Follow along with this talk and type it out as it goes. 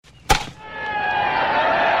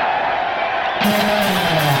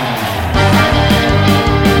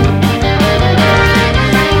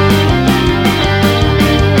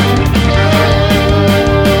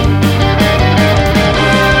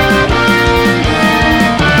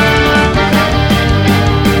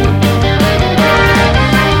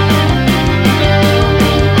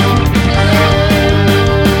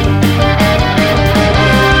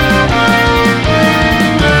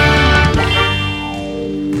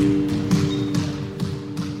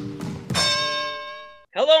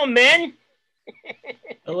Hello, men.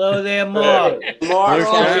 Hello there, Mark.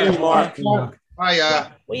 Mark.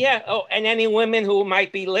 Hi, Well, yeah. Oh, and any women who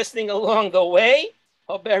might be listening along the way.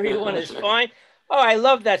 Hope everyone is fine. Oh, I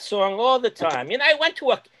love that song all the time. You know, I went to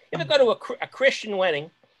you ever go to a Christian wedding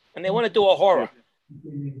and they want to do a horror?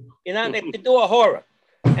 You know, they do a horror.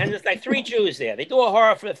 And there's like 3 Jews there. They do a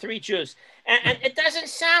horror for the 3 Jews. And it doesn't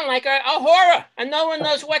sound like a horror. And no one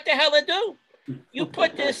knows what the hell to do. You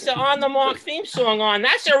put this On the Mark theme song on.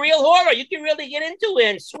 That's a real horror. You can really get into it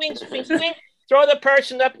and swing, swing, swing. Throw the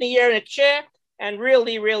person up in the air in a chair and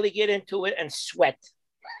really, really get into it and sweat.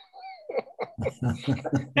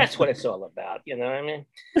 That's what it's all about, you know what I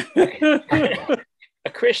mean? A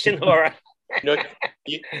Christian horror.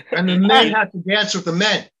 and the men have to dance with the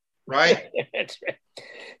men, right? That's right.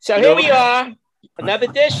 So here we are, another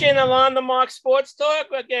edition of On the Mark Sports Talk,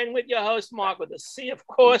 again with your host, Mark with a C, of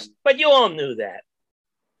course, but you all knew that.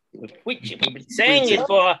 We've been saying it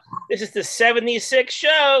for, this is the 76th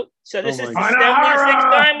show, so this is the 76th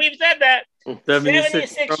time we've said that.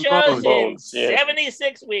 76 shows in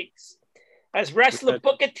 76 weeks. As wrestler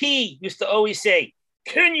Booker T used to always say,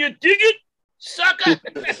 "Can you dig it, sucker?"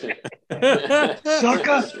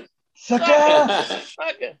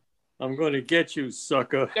 Sucker. I'm going to get you,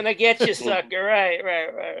 sucker. Gonna get you, sucker. Right.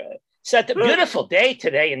 So it's a beautiful day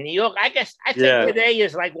today in New York. I think today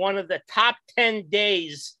is like one of the top 10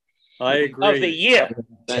 days of the year.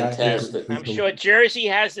 Fantastic. I'm sure Jersey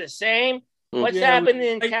has the same. What's happening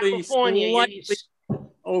in California?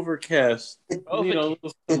 Overcast. You know,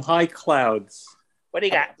 some high clouds. What do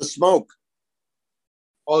you got? The smoke.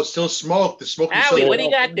 Oh, it's still smoke. The smoke. Howie, what do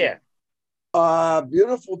you got there?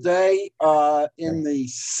 Beautiful day in the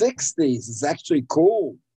 60s. It's actually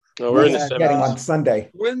cool. No, we're in the getting on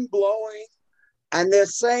Sunday. Wind blowing. And they're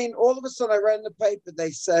saying, all of a sudden, I read in the paper,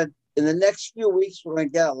 they said, in the next few weeks, we're going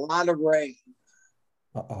to get a lot of rain.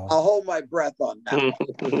 Uh-oh. I'll hold my breath on that one.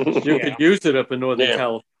 You could use it up in Northern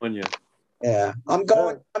California. Yeah. I'm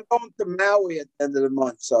going to Maui at the end of the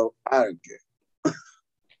month, so I don't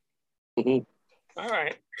care. All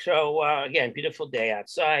right. So, again, beautiful day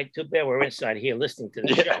outside. Too bad we're inside here listening to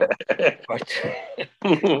the show. But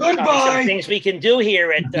Goodbye. Things we can do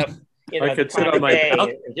here at I could sit on my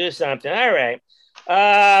and do something. All right.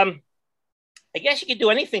 I guess you could do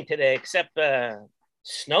anything today except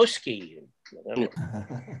snow ski.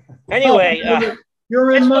 Anyway,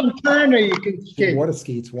 you're in Montana. You can ski. Water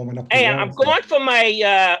ski. It's warming up. Hey, I'm going for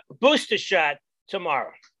my booster shot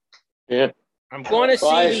tomorrow. Yeah. I'm going to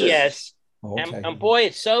CVS. Oh, okay. And boy,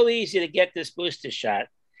 it's so easy to get this booster shot.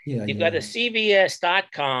 Yeah, you go to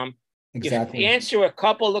CVS.com. Exactly. You answer a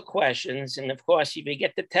couple of questions. And of course, if you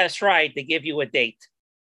get the test right, they give you a date.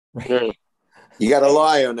 Right. You got to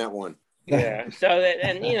lie on that one. Yeah. So that,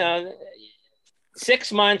 and you know,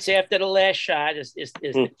 6 months after the last shot is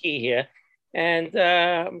the key here. And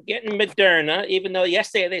I'm getting Moderna, even though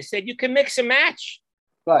yesterday they said you can mix and match.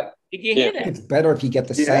 Right. Did you hear that? It's better if you get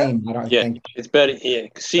the same. I don't think. It's better. Yeah,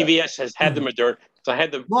 CVS has had the Moderna. So I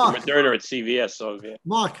had the Moderna at CVS. So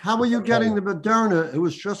Mark, how are you getting the Moderna? It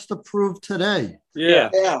was just approved today.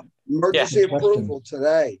 Yeah. Emergency approval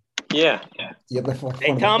today. Yeah. They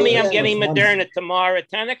tell me I'm getting Moderna tomorrow at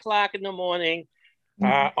 10 o'clock in the morning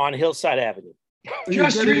on Hillside Avenue.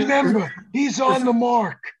 Just remember, he's on the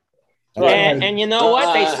mark. And you know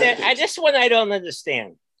what? They said, this one I don't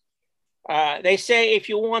understand. They say if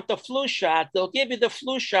you want the flu shot, they'll give you the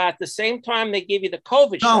flu shot the same time they give you the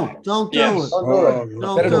COVID shot. Don't do it.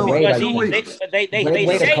 Don't do it.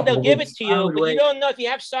 They say they'll give it to you, but you don't know if you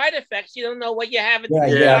have side effects. You don't know what you have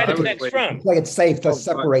side effects from. It's like it's safe to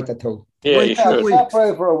separate the two. Yeah, you should.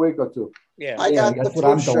 Separate for a week or two. Yeah, I got the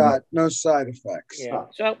flu shot, no side effects. Yeah.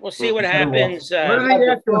 So we'll see what happens. What are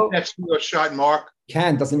the after effects for your shot, Mark?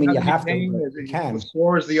 Can doesn't mean you have to. You can. As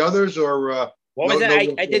far as the others, or what was that?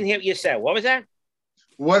 I didn't hear what you said. What was that?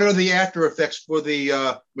 What are the after effects for the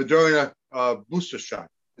Moderna booster shot?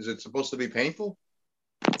 Is it supposed to be painful?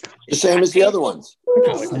 The same as the other ones.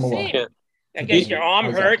 No, it's the same. I guess your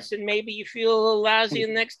arm hurts and maybe you feel a little lousy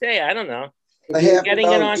the next day. I don't know. Getting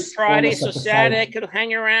it on Friday, so Saturday could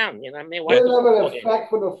hang around. You know, I mean, you never expect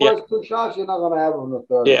for the first 2 shots, you're not going to have them the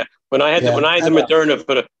third. Yeah, when I had the Moderna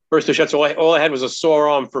for the first 2 shots, all I had was a sore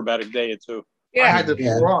arm for about a day or two. Yeah, I had the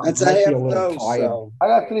that's a half dose. So. I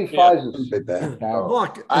got 3 Pfizers.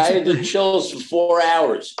 Look, I had the chills for 4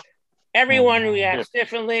 hours. Everyone reacts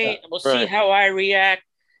differently. We'll see how I react.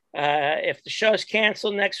 If the show's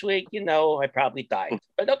canceled next week, you know, I probably died.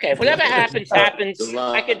 But okay, whatever happens.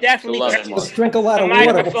 I could definitely just drink a lot of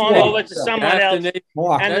microphone water over to someone else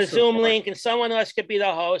and the Zoom link, and someone else could be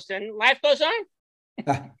the host, and life goes on.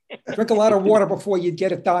 Drink a lot of water before you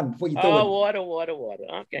get it done, before you do Oh, it. water.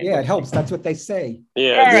 Okay. Yeah, it helps. That's what they say.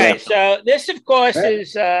 Yeah. All right. So this, of course,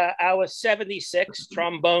 is our 76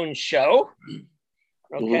 trombone show.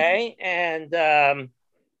 Okay. And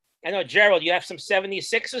I know, Gerald, you have some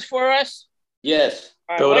 76s for us? Yes.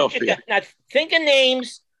 All right, Philadelphia. now, think of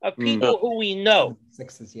names of people who we know.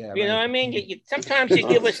 Sixes, yeah. You know what I mean? Sometimes you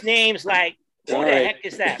give us names like, who the heck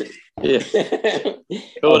is that? Yeah.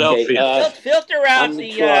 Philadelphia. Okay, Filter out I'm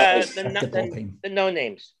the trying. no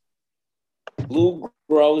names. Lou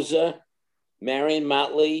Groza, Marion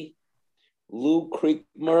Motley, Lou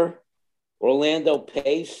Creekmer, Orlando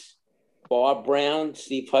Pace, Bob Brown,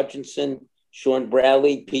 Steve Hutchinson, Sean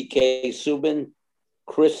Bradley, PK Subban,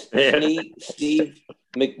 Chris Snee, Steve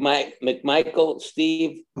McMichael,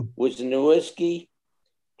 Steve Wisniewski,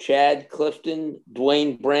 Chad Clifton,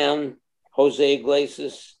 Dwayne Brown, Jose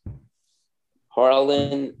Iglesias,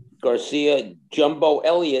 Harlan Garcia, Jumbo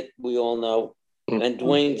Elliott, we all know, and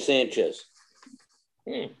Dwayne Sanchez.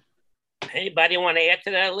 Anybody want to add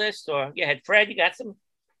to that list? Or go ahead, Fred, you got some?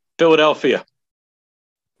 Philadelphia.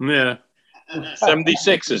 Yeah.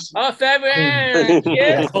 76s. Oh,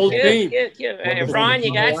 February. Whole team. Ron,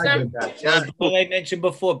 you got some? What I mentioned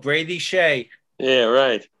before, Brady Shea. Yeah,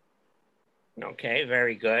 right. Okay,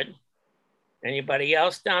 very good. Anybody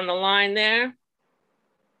else down the line there?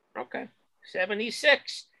 Okay,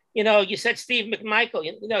 76. You know, you said Steve McMichael.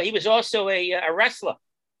 You know, he was also a wrestler.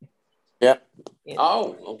 Yep. You know,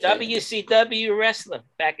 Oh, okay. WCW wrestler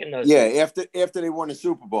back in those days. after they won the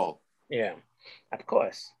Super Bowl. Yeah, of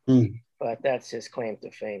course. But that's his claim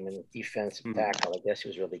to fame and defensive tackle. I guess he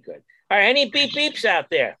was really good. All right, any beeps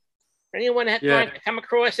out there? Anyone come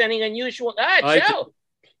across any unusual? Joe.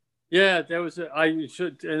 Yeah, that was.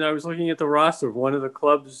 And I was looking at the roster of one of the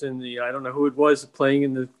clubs in the. I don't know who it was playing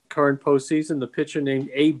in the current postseason. The pitcher named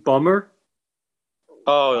Abe Bummer.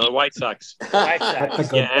 Oh, the White Sox.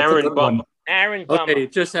 Yeah, Aaron Bummer. Aaron Bummer. Okay,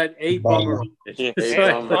 it just had Abe Bummer. Yeah,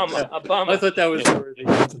 A bummer. I thought that was worthy.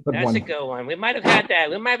 That's a good one. We might have had that.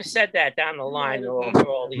 We might have said that down the line over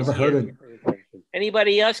all these Never heard years.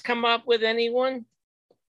 Anybody else come up with anyone?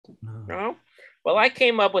 No? Well, I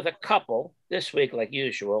came up with a couple this week, like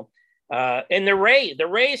usual. In the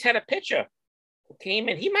Rays had a pitcher who came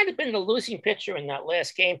in. He might have been the losing pitcher in that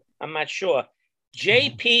last game. I'm not sure.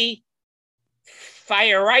 J.P.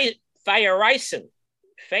 Feyereisen. Feyereisen.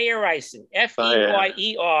 Feyereisen. I thought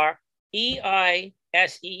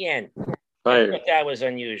that was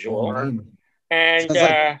unusual. And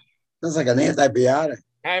sounds like an antibiotic.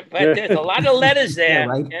 but there's a lot of letters there, Yeah,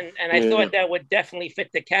 right. and I thought that would definitely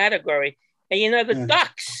fit the category. And you know, the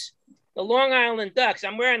Ducks, the Long Island Ducks,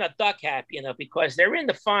 I'm wearing a duck hat, you know, because they're in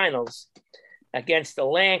the finals against the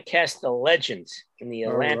Lancaster Legends in the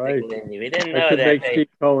Atlantic League. We didn't know that. Make Steve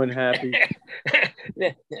Cohen happy.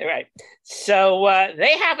 Right. So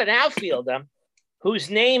they have an outfielder whose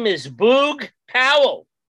name is Boog Powell.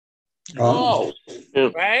 Oh,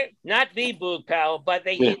 Right? Not the Boog Powell, but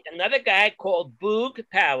another guy called Boog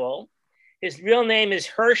Powell. His real name is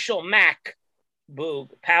Herschel Mack Boog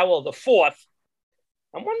Powell the Fourth.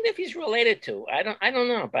 I'm wondering if he's related to. I don't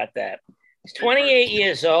know about that. He's 28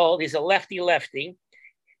 years old. He's a lefty,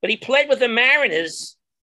 but he played with the Mariners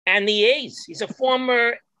and the A's. He's a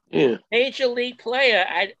former major league player.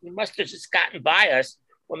 He must have just gotten by us,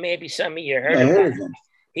 or maybe some of you heard of him.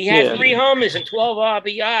 He had 3 homers and 12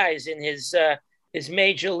 RBIs in his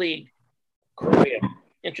major league career.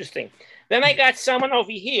 Interesting. Then I got someone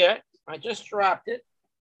over here. I just dropped it.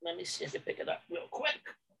 Let me see if I pick it up real quick.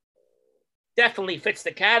 Definitely fits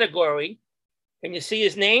the category. Can you see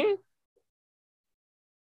his name?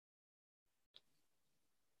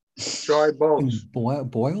 Sky Bolt.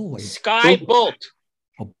 Boyle? Sky Bolt.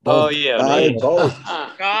 Oh, yeah.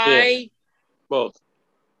 Sky Bolt.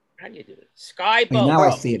 How do you do it? Sky Now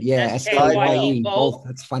Bolt. I see it. Yeah, S-K-Y-E. Bolt. Both.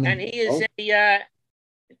 That's funny. And he is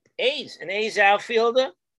an A's outfielder.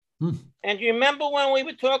 And you remember when we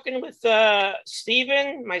were talking with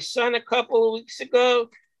Steven, my son, a couple of weeks ago,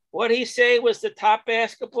 what he say was the top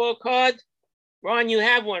basketball card? Ron, you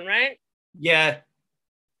have one, right? Yeah.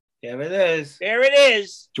 There it is. There it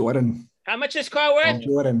is. Jordan. How much is car worth?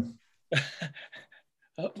 Jordan.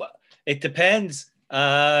 It depends.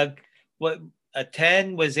 What a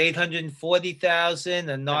 10 was 840,000,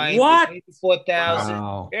 a 9 was 84,000.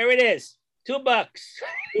 Wow. There it is. $2.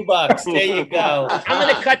 $2. There you go. I'm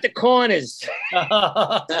gonna cut the corners.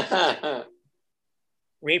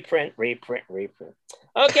 Reprint.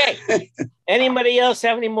 Okay. Anybody else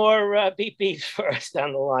have any more beeps for us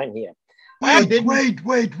down the line here? Wait.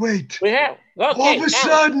 We have. Okay, All of a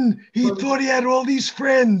sudden, he thought he had all these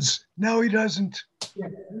friends. Now he doesn't.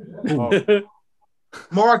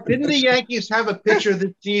 Mark, didn't the Yankees have a pitcher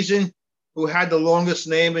this season who had the longest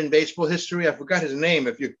name in baseball history? I forgot his name.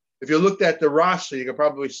 If you looked at the roster, you could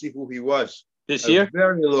probably see who he was. This year?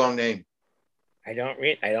 Very long name. I don't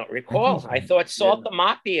recall. I thought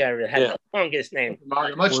Saltamacchia had the longest name.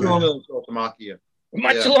 Much longer than Saltamacchia.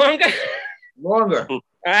 Much longer? Longer. All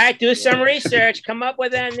right, do some research. Come up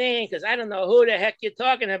with that name, because I don't know who the heck you're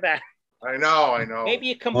talking about. I know. Maybe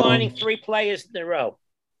you're combining three players in a row.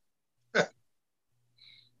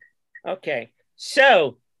 Okay.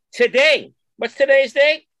 So today, what's today's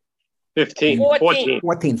date? 14.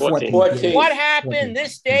 What happened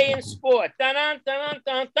this day in sport? Dun, dun, dun,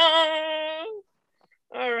 dun, dun.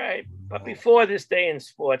 All right. But before this day in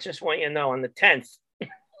sport, just want you to know on the 10th,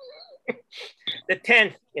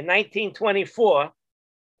 in 1924,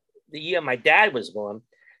 the year my dad was born,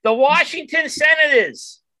 the Washington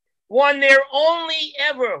Senators won their only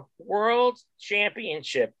ever world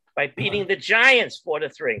championship by beating the Giants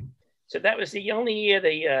 4-3. So that was the only year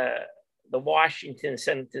the Washington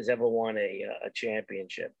Senators ever won a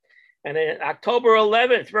championship. And then October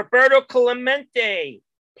 11th, Roberto Clemente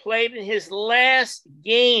played in his last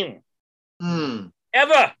game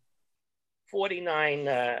ever 49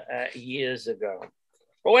 years ago.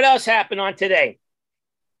 But what else happened on today?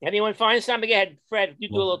 Anyone find something? Go ahead, Fred. You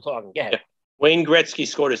do a little talking. Go ahead. Wayne Gretzky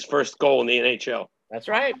scored his first goal in the NHL. That's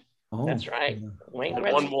right. That's right. Wayne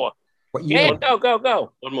Gretzky. One more. Yeah,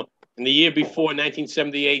 go. One more. In the year before,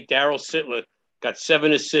 1978, Darryl Sittler got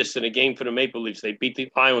 7 assists in a game for the Maple Leafs. They beat the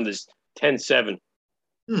Islanders 10-7.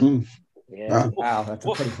 Yeah. Wow, that's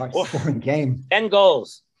a pretty high scoring game. 10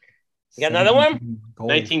 goals. You got another one?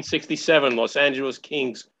 1967, Los Angeles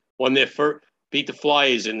Kings won their first, beat the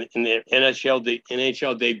Flyers in their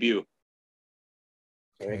NHL debut.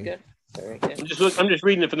 Very good. Very good. I'm just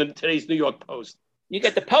reading it from today's New York Post. You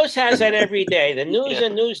get the Post has that every day. The News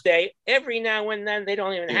and Newsday, every now and then they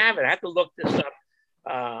don't even have it. I have to look this up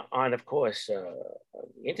on, of course, the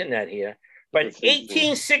internet here. But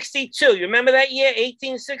 1862, you remember that year,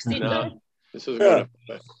 1862? No, this is good.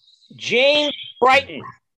 James Brighton,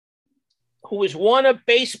 who was one of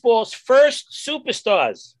baseball's first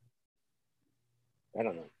superstars. I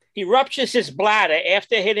don't know. He ruptures his bladder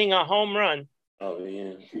after hitting a home run. Oh,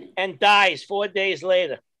 yeah. And dies 4 days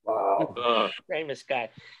later. Wow. Famous guy.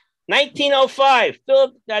 1905,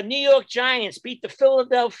 New York Giants beat the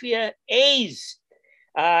Philadelphia A's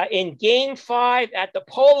in Game 5 at the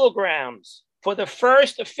Polo Grounds for the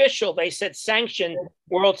first official, they said, sanctioned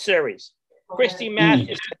World Series. Christy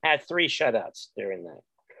Mathewson had 3 shutouts during that.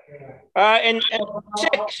 In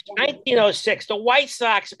 1906, the White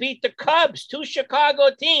Sox beat the Cubs, 2 Chicago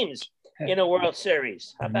teams, in a World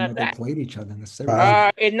Series. How about that? They played each other in the series.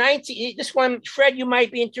 This one, Fred, you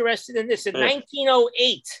might be interested in this. In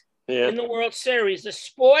 1908, in the World Series, the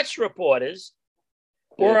sports reporters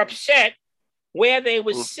were upset where they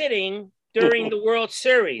were sitting during the World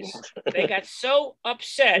Series. They got so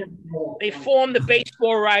upset, they formed the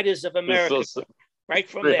Baseball Writers of America. Right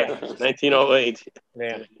from there. 1908.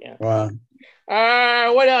 Yeah. Wow.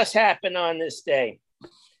 What else happened on this day?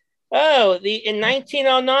 Oh, in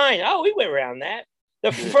 1909. Oh, we were around that.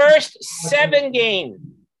 The first 7-game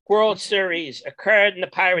World Series occurred, and the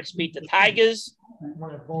Pirates beat the Tigers.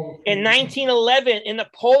 In 1911, in the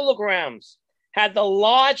Polo Grounds, had the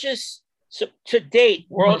largest to date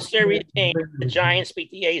World Series game. The Giants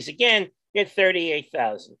beat the A's again. Get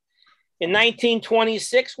 38,000. In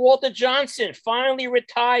 1926, Walter Johnson finally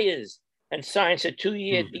retires and signs a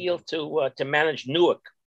 2-year deal to manage Newark.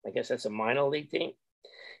 I guess that's a minor league team.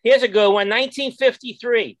 Here's a good one.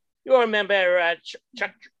 1953. You all remember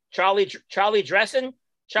Charlie Dressen?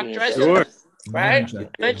 Chuck Dressen? Sure. Right?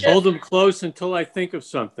 Hold him close until I think of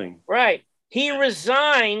something. Right. He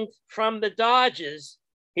resigned from the Dodgers.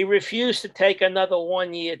 He refused to take another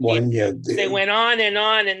 1-year deal. 1-year deal. They went on and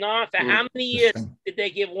on and on. For how many years did they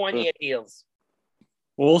give 1-year deals?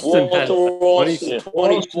 Walter Rawlston,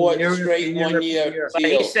 24 straight 1-year But he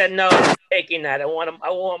deals. said, no, I'm taking that. I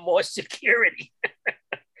want more security.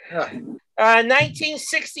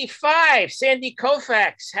 1965, Sandy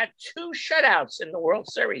Koufax had 2 shutouts in the World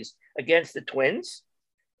Series against the Twins.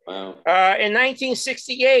 Wow. In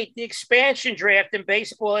 1968, the expansion draft in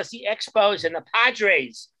baseball as the Expos and the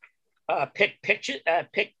Padres picked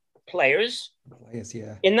players.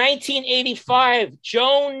 In 1985,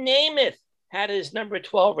 Joe Namath had his number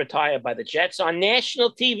 12 retired by the Jets on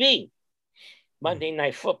national TV. Monday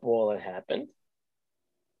Night Football had happened.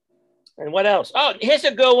 And what else? Oh, here's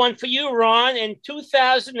a good one for you, Ron. In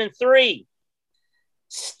 2003,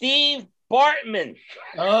 Steve Bartman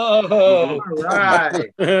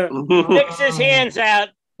sticks his hands out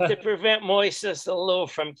to prevent Moises Alou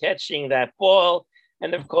from catching that ball.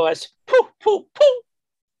 And of course, poof, poof, poof.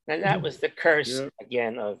 And that was the curse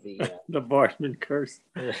again of the the Bartman curse.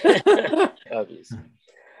 Obviously.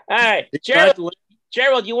 All right,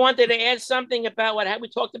 Gerald, you wanted to add something about what we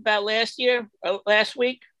talked about last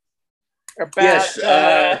week? About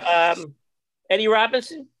Eddie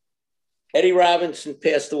Robinson? Eddie Robinson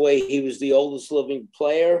passed away. He was the oldest living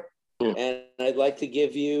player. And I'd like to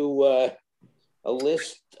give you a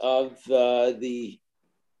list of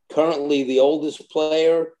currently the oldest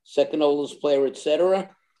player, second oldest player, etc.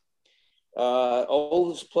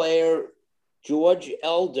 Oldest player, George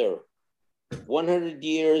Elder, 100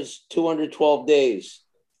 years, 212 days.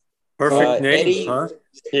 Perfect name, Eddie, huh?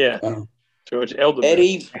 Yeah. George Elder.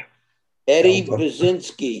 Eddie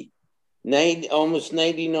Brzezinski, almost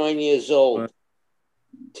 99 years old.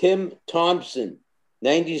 Tim Thompson,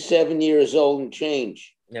 97 years old and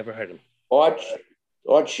change. Never heard him. Art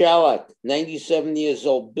Shalak, 97 years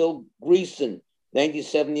old. Bill Greason,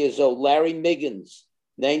 97 years old. Larry Miggins,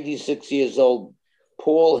 96 years old.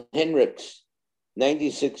 Paul Henricks,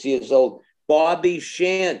 96 years old. Bobby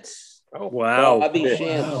Shantz. Oh, wow. Bobby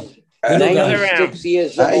Shantz, Wow. 96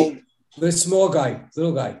 years old. The small guy,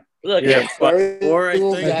 little guy. Look, Yeah, I think.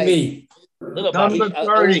 Like me. Little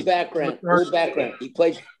background.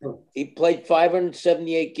 He played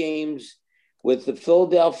 578 games with the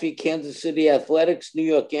Philadelphia, Kansas City Athletics, New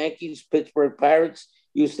York Yankees, Pittsburgh Pirates,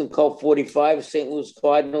 Houston Colt 45, St. Louis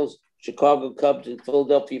Cardinals, Chicago Cubs, and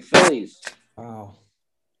Philadelphia Phillies. Wow.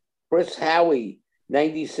 Chris Howie,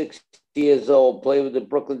 96 years old, played with the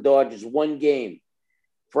Brooklyn Dodgers, 1 game.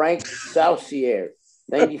 Frank Saucier,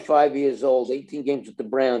 95 years old, 18 games with the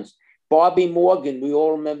Browns. Bobby Morgan, we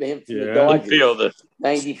all remember him from the Dodgers,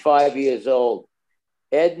 95 years old.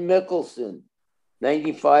 Ed Mickelson,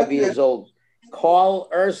 95 years old. Carl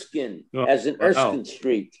Erskine, as in Erskine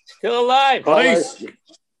Street. Still alive. Nice.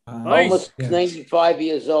 Almost 95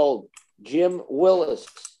 years old. Jim Willis,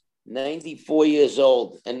 94 years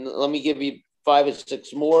old. And let me give you 5 or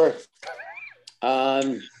 6 more.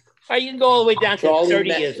 You can go all the way down to 30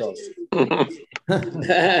 years old.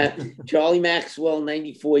 Charlie Maxwell,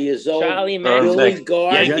 94 years old. Charlie Maxwell. Billy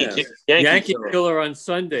Gardner. Yankee killer on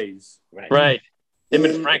Sundays. Right. Him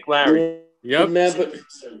and Frank Larry. Yep.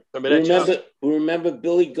 Remember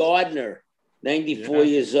Billy Gardner, 94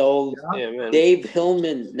 years old. Yeah, man. Dave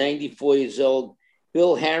Hillman, 94 years old.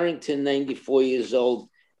 Bill Harrington, 94 years old.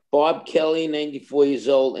 Bob Kelly, 94 years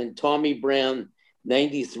old. And Tommy Brown,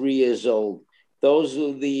 93 years old. Those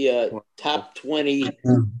are the top 20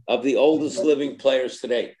 of the oldest living players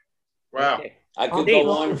today. Wow. I could go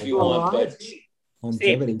on if you want, but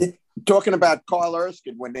Longevity. Talking about Carl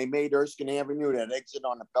Erskine, when they made Erskine Avenue, that exit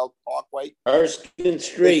on the Belt Parkway. Erskine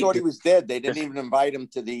Street. They thought he was dead. They didn't even invite him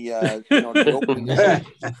to the, the opening.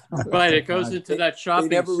 Right, it goes into that shopping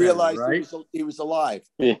They never center, realized right? he was alive.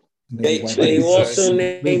 Yeah. They also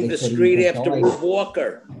named the street after Rube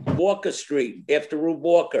Walker. Walker Street, after Rube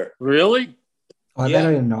Walker. Really? Oh, I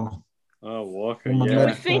didn't know. Oh, Walker, You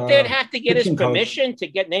would think they'd have to get his permission to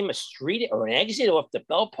name a street or an exit off the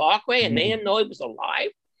Bell Parkway, and they didn't know he was alive?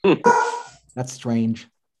 That's strange.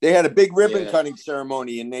 They had a big ribbon cutting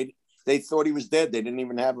ceremony, and they thought he was dead. They didn't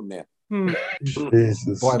even have him there.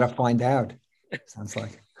 Jesus. Boy, to find out. Sounds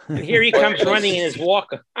like. And here he comes running in his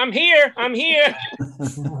walker. I'm here. Go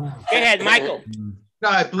ahead, Michael. No,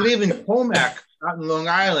 I believe in Comac, out in Long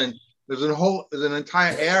Island. There's an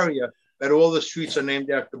entire area that all the streets are named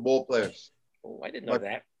after ball players. Oh, I didn't know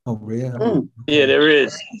that. Oh, really? Yeah, there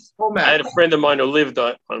is. Comac. I had a friend of mine who lived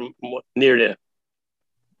on near there.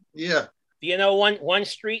 Yeah. Do you know one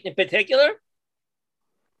street in particular?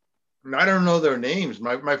 I don't know their names.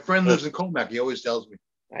 My friend lives in Comac. He always tells me.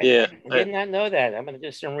 I did not know that. I'm going to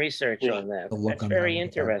do some research on that. That's very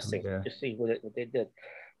interesting to see what they did.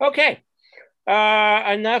 Okay.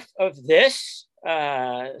 Enough of this.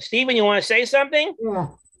 Stephen, you want to say something? Yeah.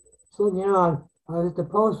 So, I was at the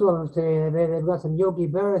post office today. They've got some Yogi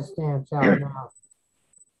Berra stamps out now.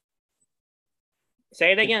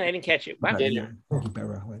 Say it again. I didn't catch it. What?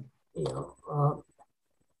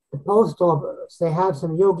 The post office, they have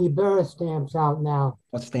some Yogi Berra stamps out now.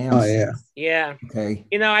 What stamps? Oh, yeah. Yeah. Okay.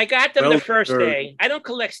 I got them the first day. I don't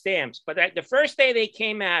collect stamps, but the first day they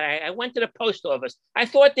came out, I went to the post office. I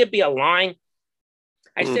thought there'd be a line.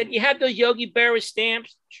 I said, you have those Yogi Berra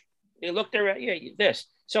stamps? They looked around. Yeah, this.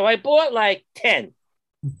 So I bought like 10.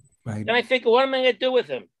 Right. Then I figured, what am I going to do with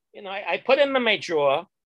them? I put them in my drawer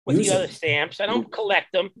with the other stamps. I don't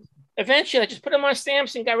collect them. Eventually, I just put them on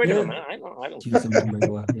stamps and got rid of them. I don't. Use them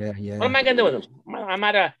regular. Yeah. What am I going to do with them? I'm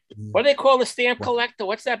at a What do they call the stamp collector?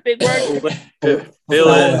 What's that big word?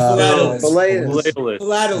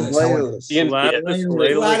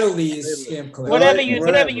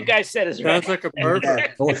 Whatever you guys said is right. Sounds like a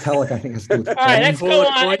pervert. Philatelic, I think is good. All right, let's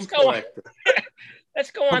go on.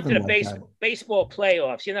 Let's go on to the Something like baseball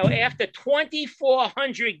playoffs. You know, after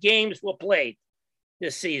 2,400 games were played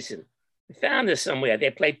this season, I found this somewhere. They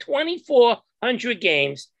played 2,400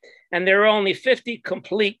 games, and there are only 50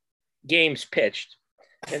 complete games pitched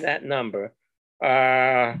in that number.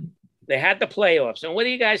 They had the playoffs. And what do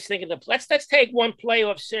you guys think of the? Let's take one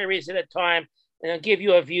playoff series at a time, and I'll give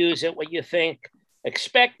you your views at what you think.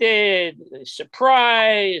 Expected,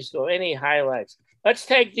 surprised, or any highlights. Let's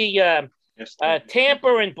take the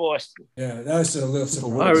Tampa and Boston. Yeah, that was a little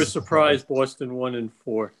surprise. I was surprised Boston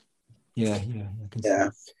 1-4. Yeah.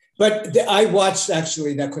 But I watched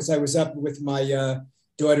actually that because I was up with my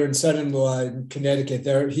daughter and son-in-law in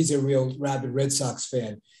Connecticut. He's a real rabid Red Sox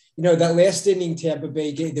fan. You know, that last inning Tampa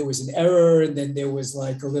Bay game, there was an error and then there was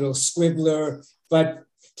like a little squibbler, but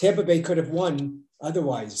Tampa Bay could have won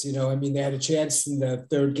otherwise. You know, I mean, they had a chance in the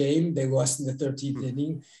third game. They lost in the 13th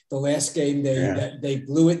inning. The last game, they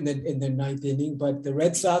blew it in the ninth inning, but the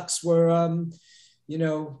Red Sox were, you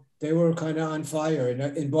know, they were kind of on fire.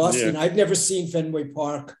 And in Boston, I've never seen Fenway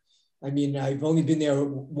Park. I mean, I've only been there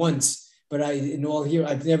once. But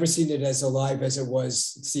I've never seen it as alive as it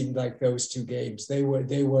was. It seemed like those two games. They were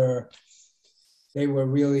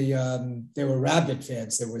really they were rabid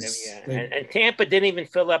fans. And Tampa didn't even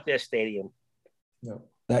fill up their stadium. No,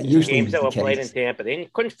 that usually games that were played in Tampa, they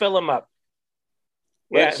couldn't fill them up.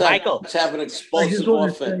 Yeah, Michael, let's have an explosive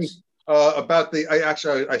offense. About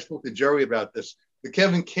I spoke to Jerry about this. The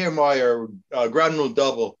Kevin Kiermaier ground rule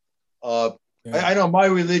double. I know my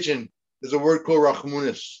religion. There's a word called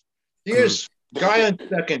Rachmunis. Here's guy on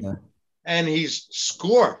second, and he's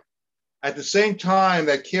scored. At the same time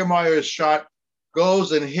that Kiermaier's shot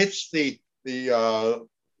goes and hits the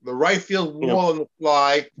right field wall on the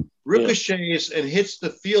fly, ricochets and hits the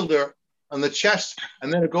fielder on the chest,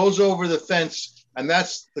 and then it goes over the fence, and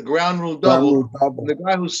that's the ground rule double. The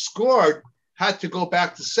guy who scored had to go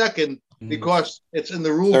back to second because it's in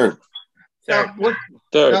the rule book.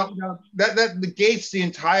 Now, that negates the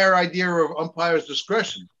entire idea of umpire's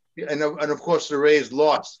discretion. And of course, the Rays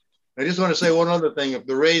lost. I just want to say one other thing. If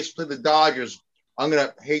the Rays play the Dodgers, I'm going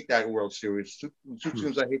to hate that World Series. Two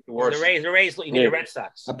teams I hate the worst. The Rays, you mean the Red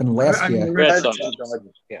Sox? Up in last year. The Red Sox.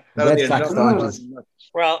 Yeah. Red Sox Dodgers.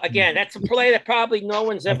 Well, again, that's a play that probably no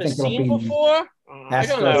one's ever seen before. I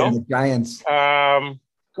don't know. The Giants.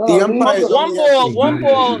 One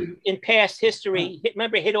ball in past history,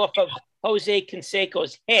 hit off of Jose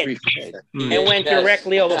Canseco's head and went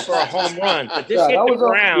directly over for a home run. But this hit the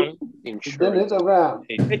ground. Hit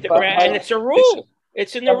the ground, and it's a rule.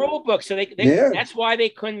 It's in the rule book, so that's why they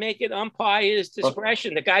couldn't make it umpire's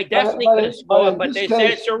discretion. The guy definitely could have scored, but they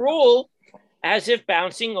said it's a rule, as if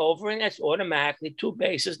bouncing over, and that's automatically two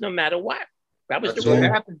bases, no matter what. That was the rule.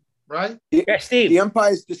 Happened, right? Yeah, Steve. The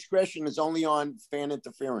umpire's discretion is only on fan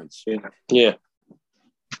interference. Yeah.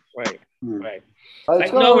 Right.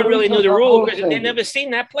 Like no one really knew the rule because they'd never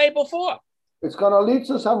seen that play before. It's going to lead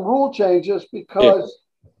to some rule changes because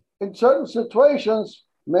in certain situations,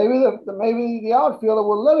 maybe the outfielder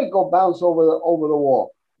will let it go bounce over the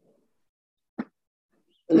wall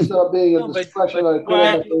instead of being a discretion.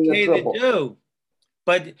 Okay to do,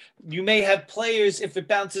 but you may have players if it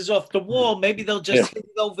bounces off the wall, maybe they'll just hit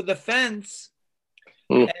it over the fence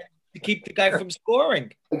and to keep the guy from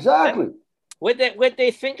scoring. Exactly. Would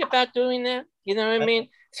they think about doing that? You know what I mean?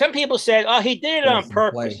 Some people said, "Oh, he did it on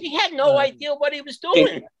purpose. He had no idea what he was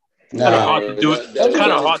doing." It's kind of hard to do it. It's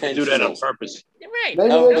kind of hard to do that on purpose. You're right.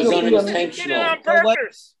 Maybe it was unintentional. He did it on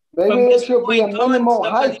purpose. Maybe it should be a minimal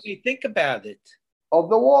height think about it of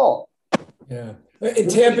the wall. Yeah. In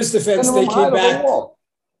Tampa's defense, they came back.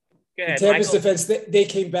 In Tampa's defense, they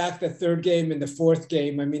came back the third game and the fourth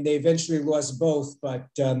game. I mean, they eventually lost both, but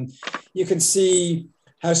you can see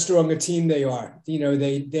how strong a team they are. You know,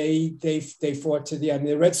 they fought to the end.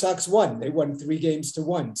 The Red Sox won. They won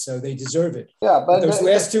 3-1, so they deserve it. Yeah, but those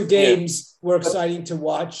last two games were exciting to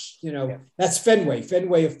watch. You know, that's Fenway.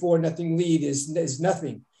 Fenway, a 4-0 lead is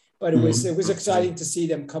nothing. But it was exciting to see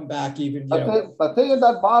them come back even. But think of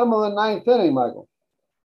that bottom of the ninth inning, Michael.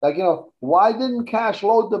 Like, you know, why didn't Cash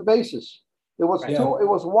load the bases? It was it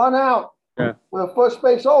was one out with the first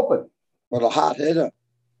base open. With a hot hitter.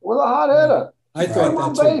 I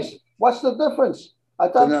thought that too. What's the difference?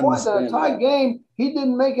 At that point, in a tie game, he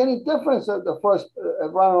didn't make any difference at the first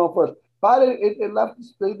run on first. But it left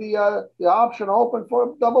the option open for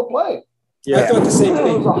a double play. Yeah. I thought the same thing.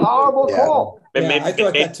 It was a horrible call. I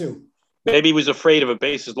thought that too. Maybe he was afraid of a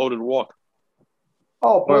bases loaded walk.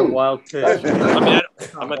 Oh, Or a please. wild pitch. I mean,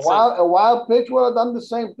 I'm not saying. A wild pitch would have done the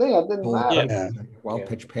same thing. It didn't matter. Yeah. Wild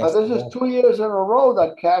pitch But pass. this is 2 years in a row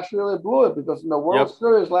that Cash really blew it because in the World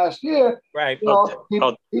Series last year, Right. you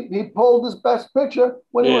know, he pulled his best pitcher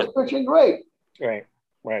when he was pitching great. Right.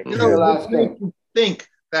 Right. You know, last game. Think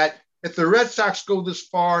that if the Red Sox go this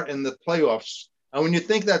far in the playoffs, and when you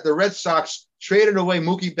think that the Red Sox traded away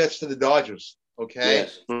Mookie Betts to the Dodgers, okay,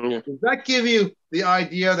 does that give you the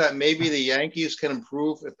idea that maybe the Yankees can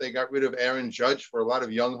improve if they got rid of Aaron Judge for a lot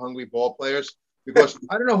of young, hungry ball players? Because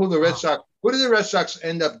I don't know who did the Red Sox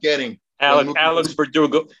end up getting? Alex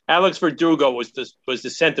Verdugo. Alex Verdugo was the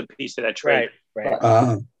centerpiece of that trade.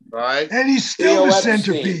 Right. And he's still the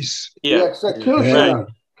centerpiece. Yeah.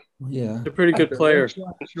 Yeah. He's a pretty good player.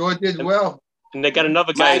 Sure did well. And they got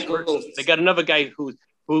another guy. They got another guy who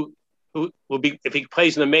will be, if he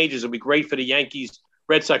plays in the majors, will be great for the Yankees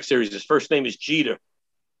Red Sox series. His first name is Jeter.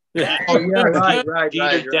 Right.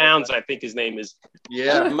 Jeter Downs, I think his name is.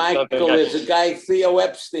 Yeah. Michael is a guy, Theo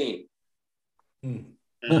Epstein.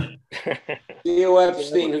 Theo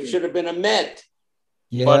Epstein, who should have been a Met.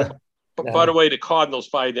 Yeah. But by the way, the Cardinals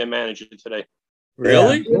fired their manager today.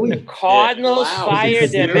 Really? The Cardinals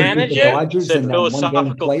fired their manager? Said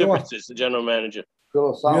philosophical differences, the general manager.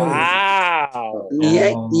 Wow.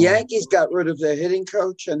 The Yankees got rid of their hitting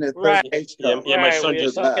coach and their third base coach. Yeah, my son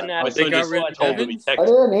just told me. I didn't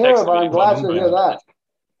hear it, but I'm glad to hear that.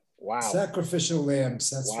 Wow. Sacrificial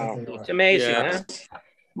lambs. That's what they are. It's amazing, huh?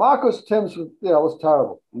 Marcus Timms, was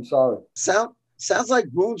terrible. I'm sorry. Sounds like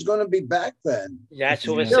Boone's going to be back then. That's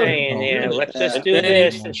what we're saying. Yeah, let's just do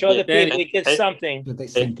this and show the people we did something.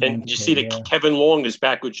 And you see that Kevin Long is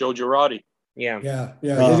back with Joe Girardi. Yeah.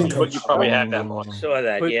 You probably had that one. Saw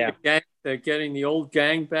that, They're getting the old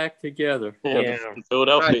gang back together. In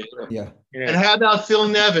Philadelphia. Right. And how about Phil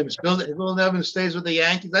Nevins? Phil Nevins stays with the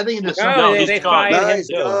Yankees. I think they fired him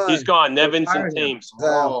too. He's gone. Nevins and Thames.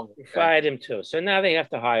 They fired him too. So now they have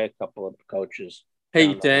to hire a couple of coaches.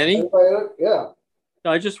 Hey, Danny. Yeah.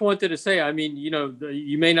 I just wanted to say, I mean,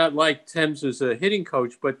 you may not like Thames as a hitting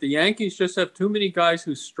coach, but the Yankees just have too many guys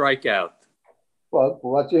who strike out. Well,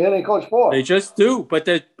 what's your hitting coach for? They just do, but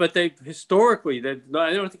they historically,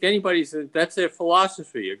 I don't think that's their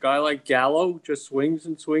philosophy. A guy like Gallo just swings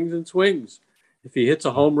and swings and swings. If he hits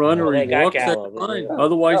a home run or he walks, that's fine.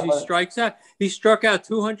 Otherwise, he strikes out. He struck out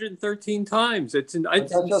 213 times. It's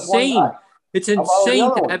insane. It's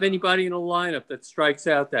insane to have anybody in a lineup that strikes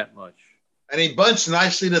out that much. And he bunts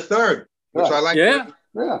nicely to third, which I like. Yeah.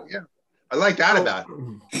 I like that about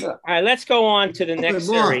him. All right, let's go on to the next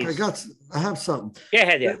Mark, series. I have something. Go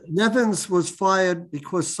ahead, yeah. Nevins was fired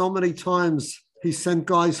because so many times he sent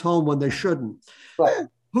guys home when they shouldn't. Right.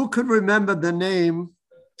 Who could remember the name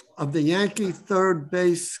of the Yankee third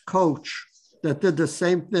base coach that did the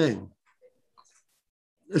same thing?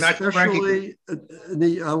 Especially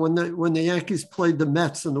when the Yankees played the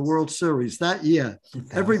Mets in the World Series that year.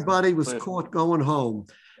 Everybody was caught going home.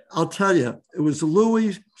 I'll tell you, it was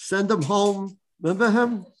Louis, send him home. Remember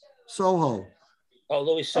him? Soho. Oh,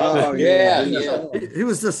 Louis Soho. Oh, yeah. He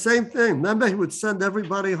was the same thing. Remember, he would send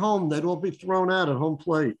everybody home. They'd all be thrown out at home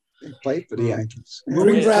plate. He played for the Yankees.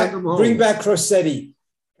 Bring back Crossetti.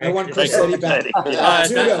 I want Crossetti back.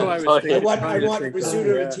 I want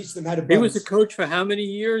Rizzuto to teach them how to bunt. He was a coach for how many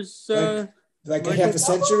years? Like a half a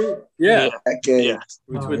century? Yeah. Okay.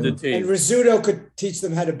 With the team. And Rizzuto could teach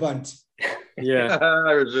them how to bunt. Yeah.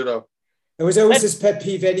 Rizzuto. It was always his pet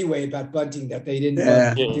peeve anyway about bunting, that they didn't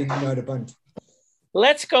know how to bunt.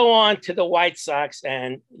 Let's go on to the White Sox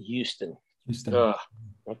and Houston.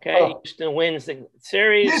 Okay, Houston wins the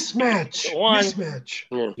series. Mismatch.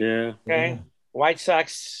 Yeah. Okay. White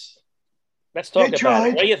Sox. Let's talk about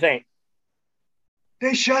it. What do you think?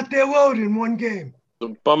 They shot their load in one game.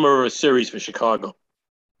 The bummer series for Chicago.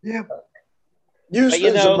 Yeah.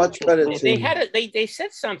 Houston's a much better team. They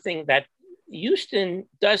said something that Houston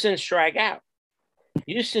doesn't strike out.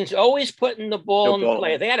 Houston's always putting the ball in the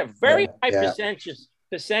play. They had a very high percentage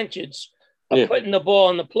of putting the ball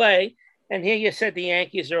in the play. And here you said the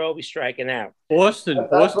Yankees are always striking out. Boston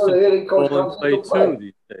puts the ball in play too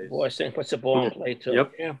these days. Boston puts the ball in play too.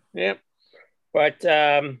 Yep. But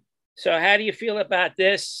so how do you feel about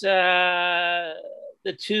this? The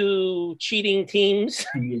two cheating teams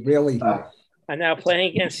really are now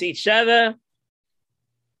playing against each other.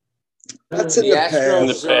 That's in the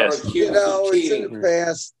past. It's in the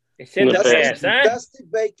past. It's in the past, huh? Dusty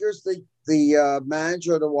Baker's the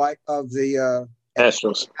manager of the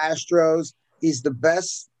Astros. He's the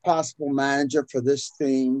best possible manager for this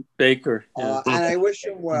team. Baker. And I wish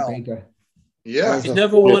him well. Yeah. He's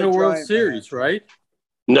never won a World Series, right?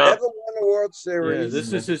 No. Never won a World Series. Yeah,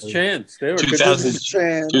 this is his chance. They were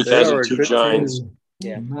 2002 Giants.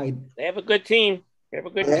 Yeah, they have a good team. They have a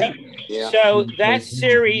good team. Yeah. So that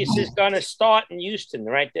series is going to start in Houston,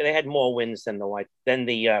 right? They had more wins than the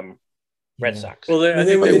Red Sox. Well,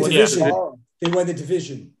 they won the division. They won the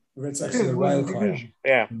division. The Red Sox are the wild card.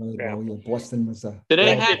 Yeah. Boston was a. Did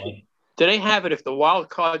they have it if the wild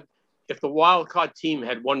card team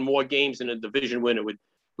had won more games than a division winner? Would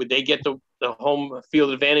they get the home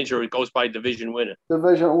field advantage, or it goes by division winner?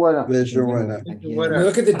 Division winner.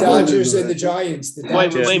 Look at the Dodgers and the Giants. The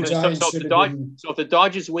Dodgers wait, so if the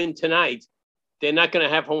Dodgers win tonight, they're not going to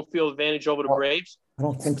have home field advantage over the Braves? I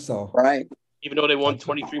don't think so. Right. Even though they won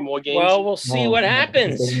 23 more games? Well, we'll see what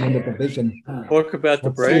happens. Talk about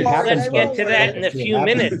the Braves. Let's get to that in a few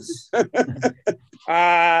minutes.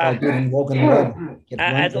 Atlanta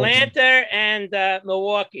and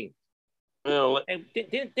Milwaukee. Well,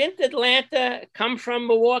 didn't Atlanta come from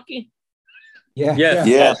Milwaukee? Yeah.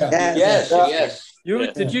 Yes.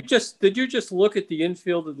 Did you just look at the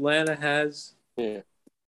infield Atlanta has? Yeah.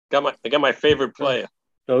 I got my favorite player.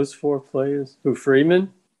 Those four players. Who?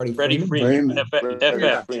 Freeman? Freddie Freeman. FF.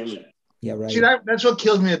 Yeah, right. See, that's what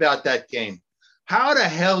kills me about that game. How the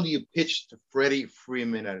hell do you pitch to Freddie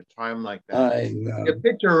Freeman at a time like that? You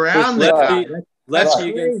pitch around the guy. That's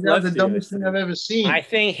the dumbest thing I've ever seen. I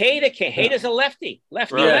think Hader's a lefty.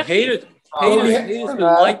 Lefty. Hader's been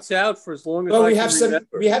lights out for as long as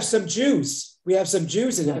we have some Jews. We have some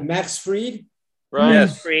Jews in it. Max Fried. Right.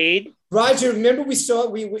 Yes. Fried. Roger, remember there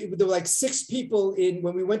were like 6 people in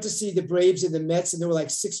when we went to see the Braves and the Mets, and there were like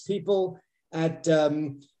 6 people at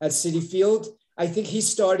Citi Field. I think he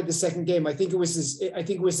started the second game. I think it was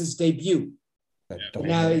his debut.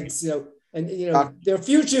 Now it's there are a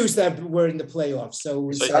few Jews that were in the playoffs. So it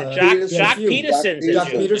was Jock Peterson.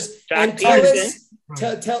 And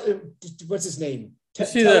what's his name? You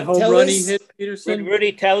see that home run he hit, Peterson?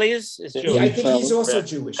 Rudy Tellez is Jewish. I think he's also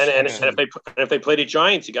Jewish. And if they played the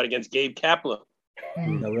Giants, you got against Gabe Kapler.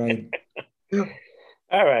 Right.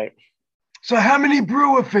 All right. So how many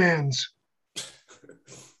Brewer fans?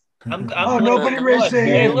 Nobody raised their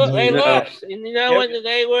hand. They lost.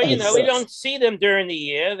 They were. We don't see them during the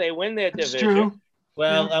year. They win their division. True.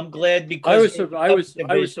 Well, I'm glad because I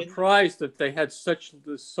was surprised that they had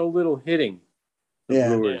so little hitting. The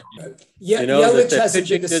Brewers. Yelich hasn't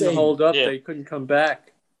been the same. Didn't hold up. They couldn't come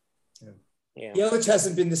back. Yelich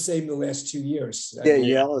hasn't been the same the last 2 years.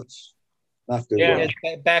 Yelich.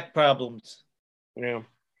 Back problems. Yeah.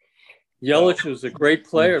 Yelich was a great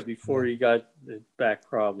player before he got the back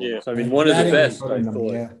problems. I mean, one of the best, I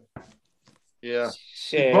thought. Yeah.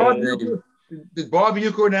 Did Bob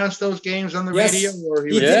Uecker announce those games on the radio? Or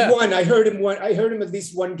he did one. I heard him at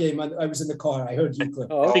least one game. I was in the car. I heard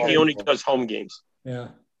Uecker. I think he only does home games. Yeah.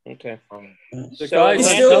 Okay. The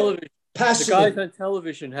guys on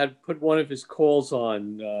television had put one of his calls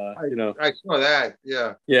on. I saw that.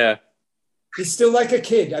 Yeah. Yeah. He's still like a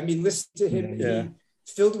kid. I mean, listen to him. Yeah.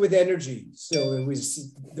 Filled with energy. So it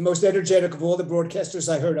was the most energetic of all the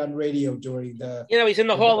broadcasters I heard on radio during the. He's in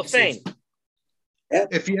the Hall of Fame.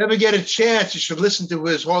 If you ever get a chance, you should listen to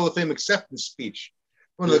his Hall of Fame acceptance speech.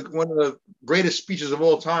 One of the greatest speeches of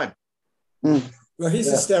all time. Well,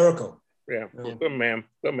 he's hysterical. Yeah, good man.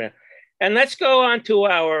 And let's go on to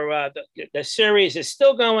our the series is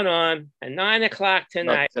still going on at 9:00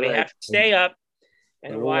 tonight. We have to stay up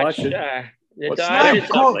and watch the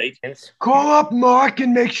Dodgers. Call up Mark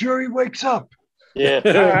and make sure he wakes up.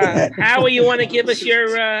 Yeah. Howie, you want to give us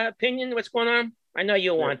your opinion? What's going on? I know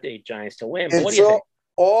you want the Giants to win, but what do you think?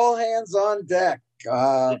 All hands on deck.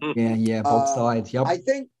 Both sides. Yep. I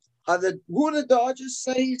think who the Dodgers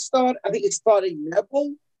say he started? I think it's starting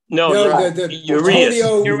Neville. No, Urias.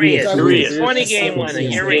 20-game winner.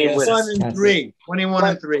 Urias.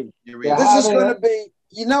 21-3. This is going to be.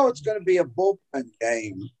 It's going to be a bullpen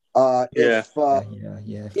game. If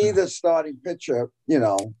either starting pitcher,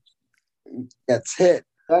 gets hit.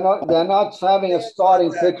 They're not having a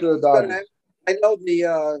starting pitcher. I know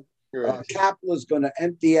the Kapler's going to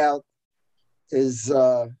empty out his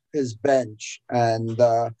bench, and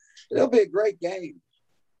it'll be a great game.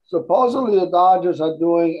 Supposedly, the Dodgers are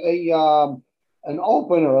doing an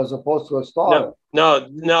opener as opposed to a starter.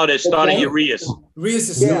 No, they're starting Urias. Urias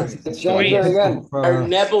is starting. Again.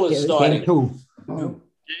 Neville is starting.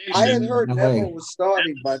 I had heard Neville was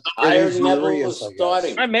starting, but I heard Neville was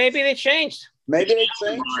starting. Maybe they changed. Maybe they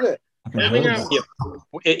changed it.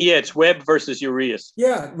 It's Webb versus Urias.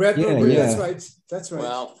 Yeah, Webb. That's right. That's right.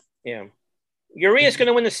 Well, Urias going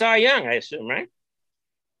to win the Cy Young, I assume, right?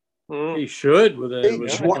 He should with a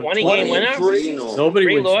 20-game winner. Nobody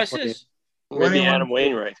 3 wins losses. Maybe Adam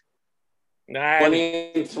Wainwright.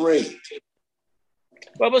 20-3.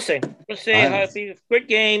 Well, we'll see. We'll see. It'll be a good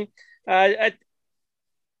game.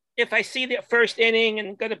 If I see the first inning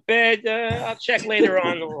and go to bed, I'll check later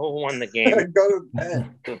on who won the game. Go to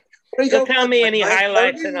bed. You'll tell me any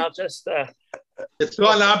highlights, and I'll just. It's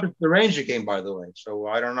gone opposite the Ranger game, by the way. So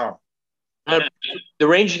I don't know. The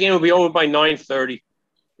Ranger game will be over by 9:30.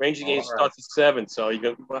 Ranger game starts at 7, so you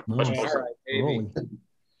go much more. So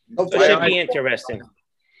it should be interesting.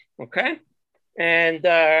 Okay, and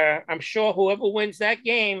I'm sure whoever wins that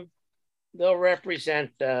game, they'll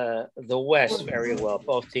represent the West very well.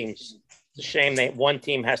 Both teams. It's a shame that one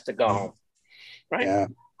team has to go home. Right? Yeah.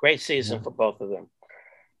 Great season for both of them.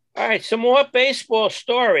 All right, some more baseball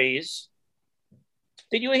stories.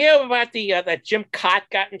 Did you hear about that Jim Cott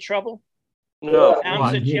got in trouble? No.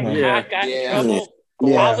 Jim Cott got in trouble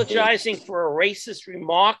apologizing for a racist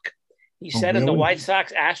remark he said in the White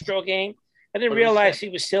Sox Astro game. I didn't realize he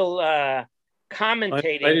was still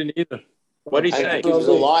commentating. I didn't either. What did he say? He was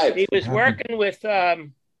alive. He was working with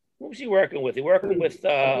who was he working with? He working with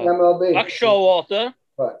Buck Showalter.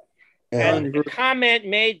 And the comment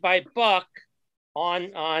made by Buck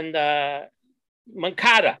on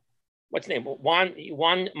Moncada. What's his name?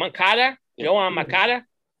 Juan Moncada? Joan Moncada?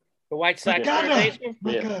 The White Sox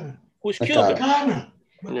baseman? Who's Cuban.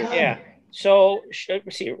 Yeah. So let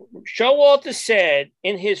me see. Showalter said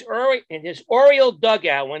in his Oriole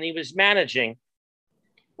dugout when he was managing,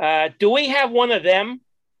 do we have one of them?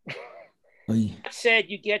 Said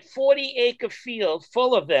you get 40-acre field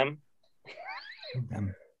full of them,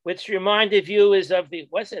 which reminded viewers of the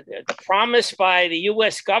promise by the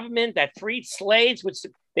U.S. government that freed slaves, which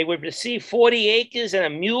they would receive 40 acres and a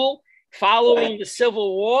mule following the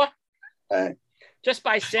Civil War. Just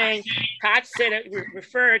by saying, Cott said it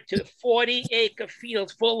referred to 40-acre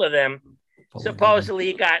fields full of them. Supposedly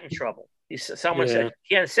he got in trouble. Someone said, you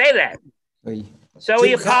can't say that. So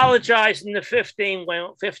he apologized in the fifth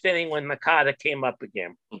inning when Moncada came up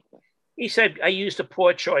again. He said, I used a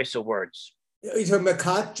poor choice of words. Are you talking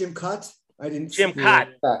about Jim Cott? I didn't. Jim Cott.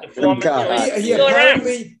 He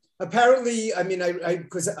apparently. I mean,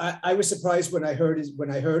 because I was surprised when I heard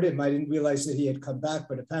him. I didn't realize that he had come back.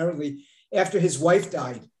 But apparently, after his wife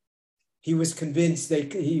died, he was convinced by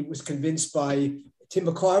Tim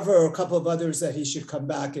McCarver or a couple of others that he should come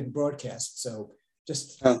back and broadcast. So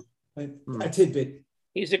just a tidbit.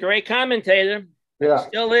 He's a great commentator. Yeah,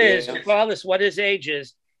 still is, regardless what his age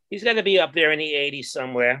is. He's got to be up there in the 80s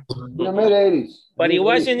somewhere. In the mid-80s. But he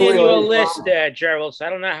wasn't in your list, Gerald. So I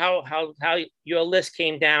don't know how your list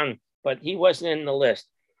came down, but he wasn't in the list.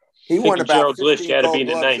 He won about Gerald's list. You had to be in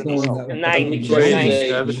the 90s. The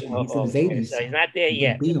 90s. So he's not there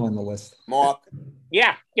yet. Be on the list. Mark.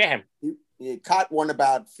 Yeah, get him. Cott won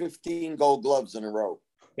about 15 Gold Gloves in a row.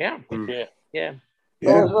 Yeah. Mark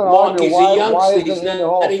is a youngster. He's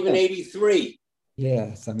not even 83.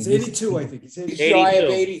 Yes, I mean, he's 82, I think. He's shy of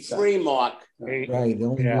 83, Mark. Right.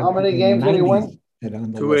 How many games did he win?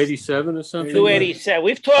 287 or something. 287.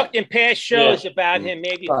 We've talked in past shows about him,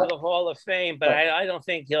 maybe for the Hall of Fame, but I don't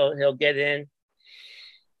think he'll get in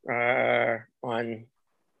on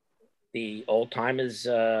the old timers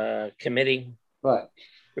committee, right?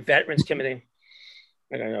 The Veterans Committee.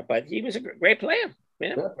 I don't know, but he was a great player.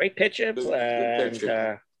 Yeah, great pitcher, and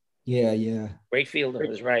great fielder.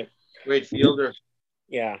 Was right. Great fielder.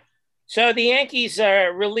 Yeah. So the Yankees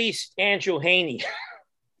released Andrew Heaney.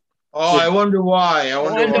 Oh, I wonder why. I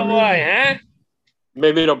wonder why, huh?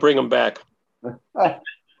 Maybe they'll bring him back.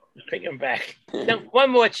 Bring him back. No, one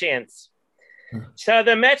more chance. So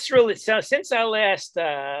the Mets released. So since our last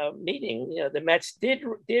meeting, the Mets did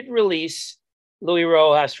release Luis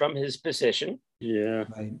Rojas from his position. Yeah.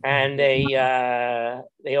 And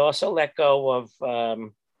they also let go of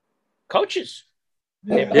coaches.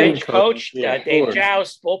 Their bench coach, Dave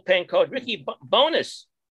Joust, bullpen coach, Ricky Bones,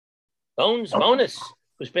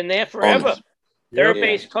 who's been there forever. Third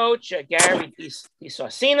base coach, Gary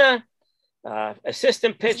DiSarcina,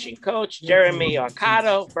 assistant pitching coach, Jeremy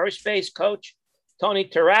Arcado, first base coach, Tony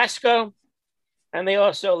Tarasco. And they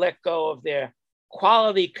also let go of their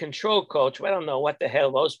quality control coach. I don't know what the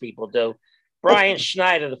hell those people do. Brian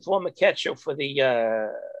Schneider, the former catcher for the,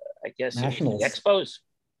 Nationals. The Expos.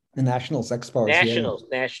 The Nationals Expos.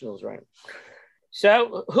 Nationals, right.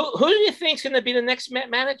 So who do you think is going to be the next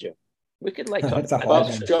manager? We could talk about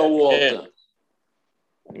Showalter.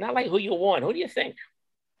 Not like who you want. Who do you think?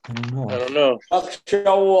 I don't know. I don't know. Buck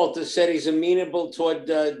Showalter said he's amenable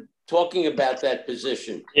toward talking about that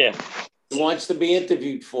position. Yeah. He wants to be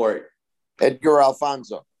interviewed for it. Edgar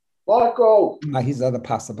Alfonso. Marco. He's the other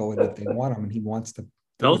possibility if they want him and he wants to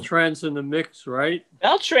Beltran's in the mix, right?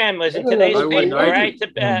 Beltran was in today's paper, right?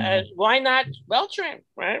 Why not Beltran,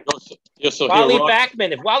 right? Wally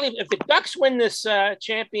Backman. If the Ducks win this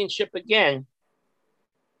championship again,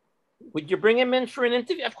 would you bring him in for an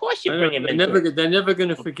interview? Of course you bring him in. They're never going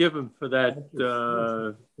to forgive him for that,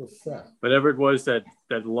 whatever it was, that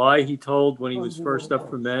lie he told when he was first up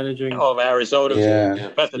for managing. Oh, Arizona.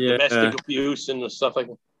 About the domestic Yeah. abuse and stuff like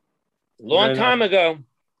that. Long time ago.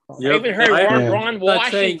 Yep. I even heard Ron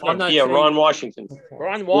Washington. Ron Washington.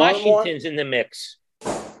 Ron Washington's in the mix.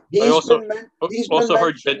 I also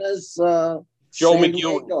heard as Joe San McEwen.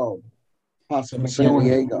 Diego, possibly San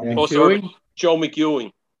Diego. Also heard Joe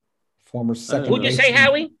McEwen. Former second. Who'd you say,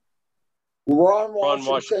 Howie? Ron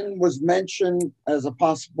Washington was mentioned as a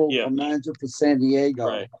possible manager for San Diego.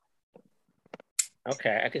 Right.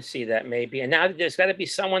 Okay, I can see that maybe. And now there's got to be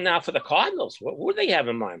someone now for the Cardinals. Who do they have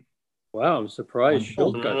in mind? Wow, I'm surprised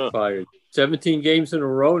Schultz got fired. 17 games in a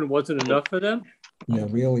row and it wasn't enough for them? Yeah,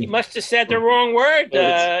 really. He must have said the wrong word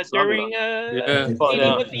during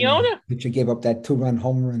meeting with the owner. But you gave up that 2-run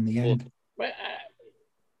homer in the end.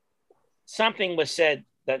 Something was said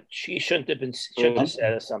that she shouldn't have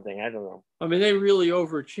said or something. I don't know. I mean, they really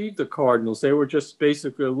overachieved the Cardinals. They were just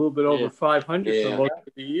basically a little bit over 500 for most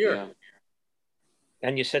of the year.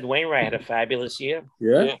 And you said Wainwright had a fabulous year.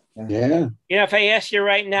 Yeah. You know, if I asked you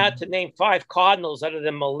right now to name 5 Cardinals other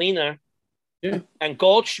than Molina and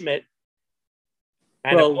Goldschmidt,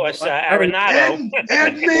 and of course Arenado,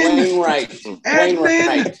 Edmund.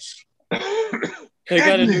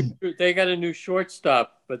 They got a new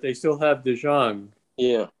shortstop, but they still have DeJong.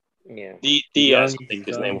 Yeah. Diaz, I think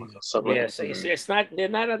his name was something. Yeah, so it's not. They're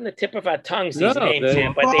not on the tip of our tongues. No, these names,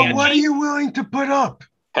 here, but what are you willing to put up?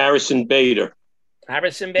 Harrison Bader.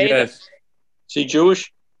 Harrison Bader. Yes. Is he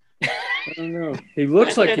Jewish? I don't know. He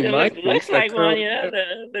looks like he might be. Looks like one. Yeah,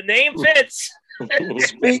 the name fits.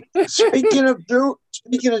 Speaking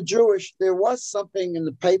of Jewish, there was something in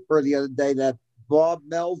the paper the other day that Bob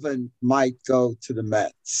Melvin might go to the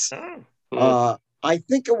Mets. I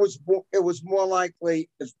think it was more likely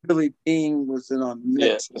if Billy Beane was in on the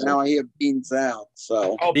Mets. Now I hear Beane's out.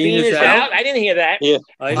 So Beane is out. I didn't hear that. Yeah,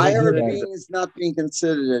 I heard Beane is not being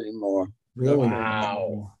considered anymore. Really?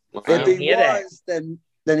 Wow. If he was, then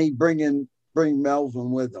he'd bring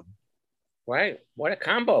Melvin with him. Right. What a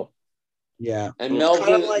combo. Yeah. And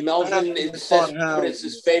Melvin is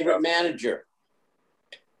his favorite manager.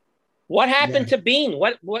 What happened to Beane?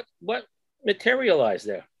 What materialized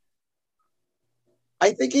there?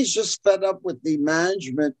 I think he's just fed up with the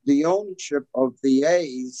management, the ownership of the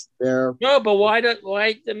A's. No, but why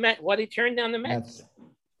the Mets? Why did he turn down the Mets?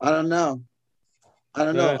 I don't know.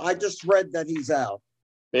 I just read that he's out.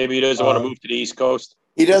 Maybe he doesn't want to move to the East Coast.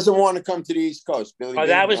 He doesn't want to come to the East Coast. Billy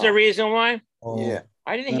that was the reason why? Yeah.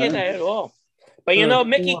 I didn't hear that at all. But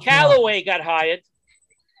Mickey Callaway got hired.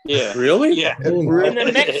 Yeah. Really? Yeah. In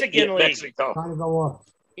the Mexican League. Mexico.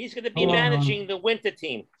 He's going to be managing the winter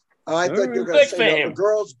team. I thought you were going to say the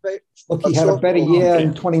girls. Look, he had a better year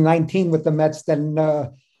in 2019 with the Mets than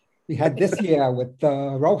he had this year with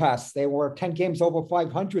Rojas. They were 10 games over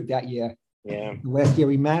 500 that year. Yeah. Last year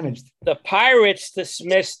he managed. The Pirates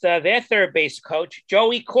dismissed their third base coach,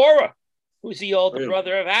 Joey Cora, who's the older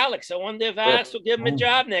brother of Alex. I wonder if Alex will give him a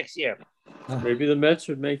job next year. Maybe the Mets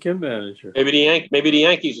would make him manager. Maybe the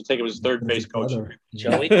Yankees would take him as third base coach.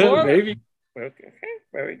 Joey Cora. Maybe. Okay,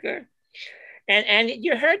 very good. And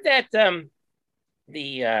you heard that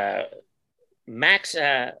the Max,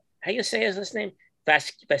 how you say his last name?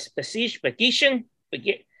 Bagishian?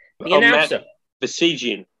 The announcer.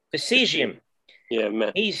 Besigian. Yeah,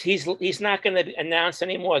 man. He's not going to announce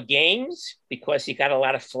any more games because he got a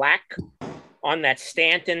lot of flack on that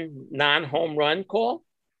Stanton non-home run call.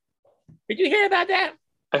 Did you hear about that?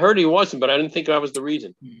 I heard he wasn't, but I didn't think that was the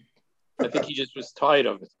reason. I think he just was tired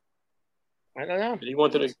of it. I don't know. He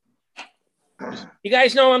wanted to. You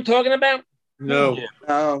guys know what I'm talking about? No.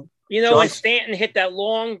 No. You know, when Stanton hit that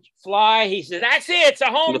long fly, he said, "That's it. It's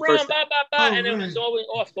a home run." And it was always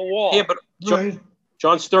off the wall. Yeah, but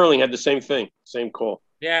John Sterling had the same thing, same call.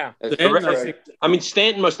 Yeah. I mean,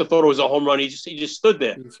 Stanton must have thought it was a home run. He just stood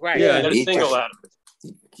there. Right. Yeah. He had a single out of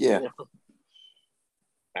it. Yeah.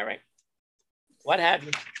 All right. What have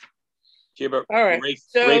you? All right.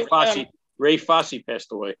 Ray Fosse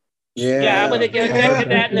passed away. Yeah, I'm going to get to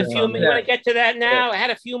that in a few minutes. You want to get to that now? I had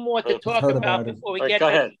a few more to talk about before we get go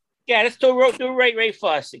there. ahead. Yeah, let's do Ray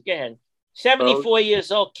Fosse. Go ahead. 74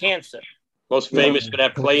 years old, cancer. Most famous for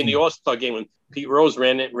that play in the All-Star game when Pete Rose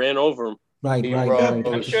ran over him. Right.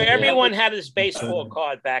 I'm sure everyone had his baseball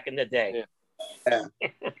card back in the day. Yeah.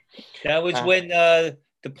 That was when the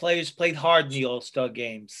players played hard in the All-Star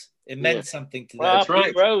games. It meant something to well, them.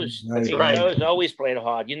 Pete Rose. Pete Rose always played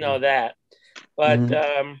hard. You know that. But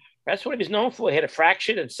that's what he was known for. He had a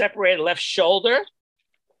fractured and separated left shoulder.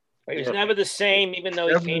 But he was never the same, even though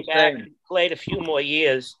he came back and played a few more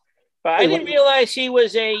years. But I didn't realize he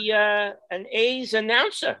was an A's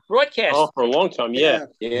announcer, broadcaster. Oh, for a long time, yeah.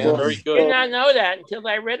 Very good. I did not know that until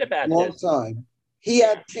I read about this. Long time. He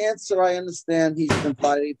had cancer, I understand. He's been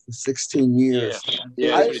fighting for 16 years.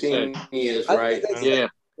 Yeah, 16 years, right.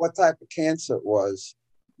 What type of cancer it was.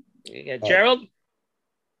 Gerald?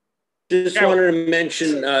 Just wanted to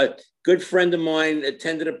mention, a good friend of mine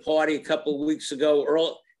attended a party a couple of weeks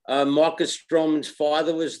ago. Marcus Stroman's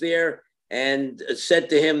father was there and said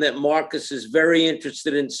to him that Marcus is very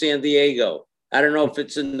interested in San Diego. I don't know if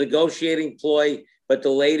it's a negotiating ploy, but the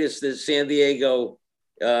latest is San Diego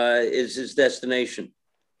is his destination.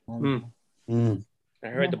 I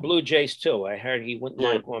heard the Blue Jays too. I heard he wouldn't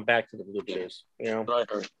mind going back to the Blue Jays. You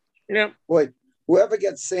know, Boy, whoever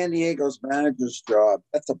gets San Diego's manager's job,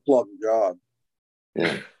 that's a plum job.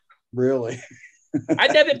 Yeah, really.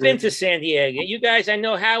 I've never been to San Diego. You guys, I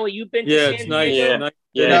know Howie. You've been to San Diego.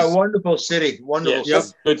 Yeah, wonderful city. Wonderful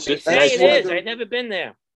city. Good city. It is. I've never been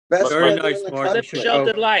there. Very nice, Mark.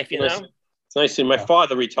 Sheltered life, you know. It's nice. My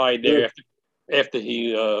father retired there after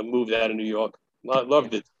he moved out of New York.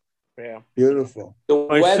 Loved it. Yeah. Beautiful. The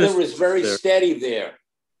weather was very steady there.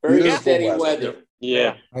 Very steady weather.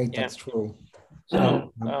 Yeah. Right, that's true.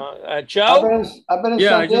 So, Joe? I've been in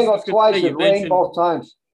San Diego twice. It rained both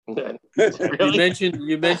times. You mentioned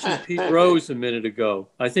Pete Rose a minute ago.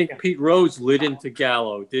 I think Pete Rose lit into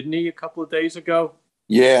Gallo, didn't he, a couple of days ago?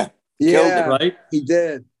 Yeah. Yeah, right? He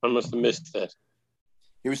did. I must have missed that.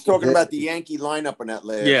 He was talking about the Yankee lineup in that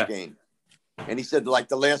last game. And he said, like,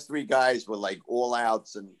 the last three guys were, like, all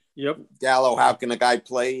outs. And Gallo, how can a guy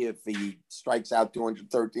play if he strikes out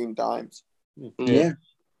 213 times? Yeah.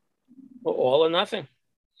 Well, all or nothing.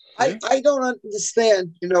 I don't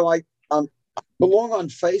understand. You know, I belong on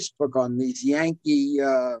Facebook on these Yankee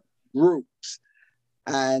groups.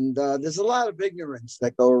 And there's a lot of ignorance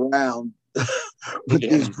that go around with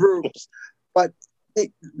these groups. But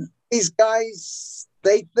these guys,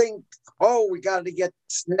 they think, oh, we got to get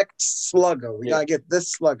this next slugger. We got to get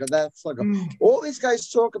this slugger, that slugger. All these guys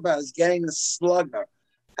talk about is getting a slugger.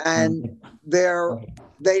 And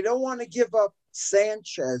they don't want to give up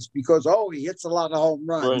Sanchez because, he hits a lot of home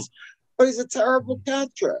runs. Right. But he's a terrible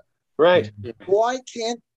catcher. Right. Why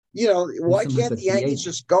can't the Yankees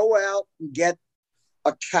just go out and get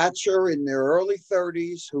a catcher in their early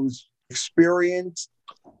 30s who's experienced,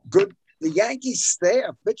 good? The Yankees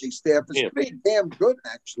staff, pitching staff, is pretty damn good,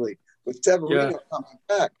 actually, with Severino coming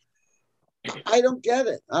back. I don't get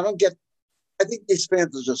it. I think these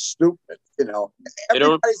fans are just stupid, you know.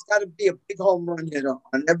 Everybody's got to be a big home run hitter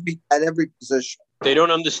at every position. They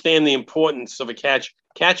don't understand the importance of a catcher.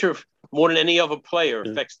 Catcher, more than any other player,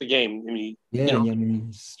 affects the game. I mean,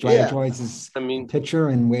 strategizes pitcher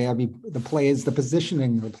and where the players, the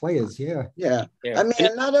positioning of the players. Yeah. I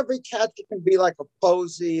mean, not every catcher can be like a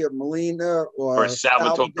Posey or Molina or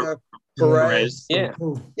Salvatore Perez. Yeah.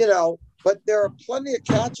 You know, but there are plenty of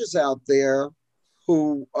catchers out there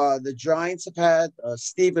who the Giants have had.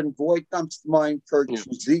 Stephen Voigt comes to mind, Kurt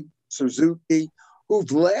Suzuki,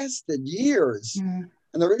 who've lasted years.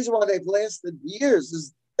 And the reason why they've lasted years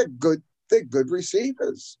is they're good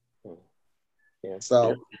receivers. Yeah.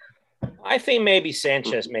 So I think maybe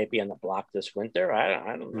Sanchez may be on the block this winter.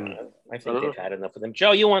 I don't know. I think they've had enough of them.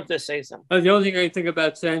 Joe, you want to say something? The only thing I think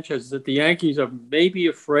about Sanchez is that the Yankees are maybe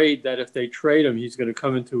afraid that if they trade him, he's going to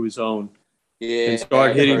come into his own. And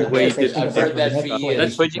start hitting the way he did. I've heard that for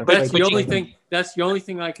years. That's the only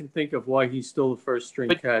thing I can think of why he's still the first string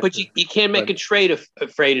catcher. But you can't make a trade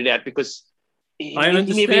afraid of that because I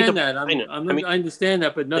understand that. I understand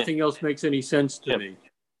that, but nothing else makes any sense to me.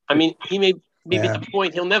 I mean, he may be at the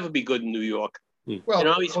point he'll never be good in New York. Well,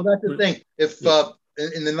 that's the thing. If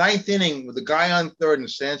in the ninth inning with the guy on third and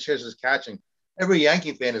Sanchez is catching, every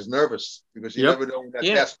Yankee fan is nervous because you never know when that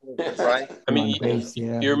fastball is, right? I mean,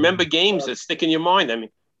 you remember games that stick in your mind. I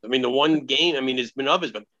mean, the one game. I mean, there's been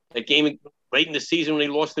others, but that game late in the season when they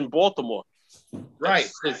lost in Baltimore, right?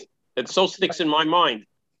 It so sticks in my mind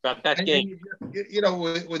about that game. You know,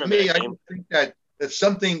 with me, I think that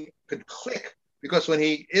something could click because when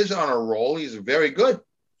he is on a roll, he's very good.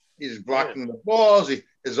 He's blocking the balls.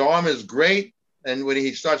 His arm is great, and when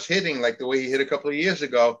he starts hitting like the way he hit a couple of years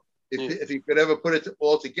ago. If he could ever put it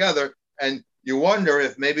all together, and you wonder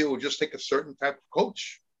if maybe it would just take a certain type of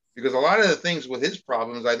coach, because a lot of the things with his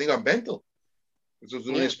problems, I think, are mental. Because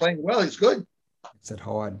when he's playing well, he's good. It's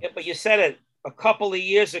hard. Yeah, but you said it. a couple of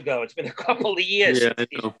years ago. It's been a couple of years. Yeah, I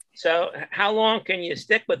know. So how long can you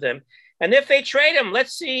stick with him? And if they trade him,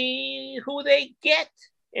 let's see who they get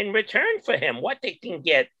in return for him, what they can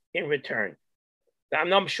get in return.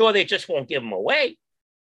 I'm sure they just won't give him away.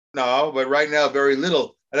 No, but right now, very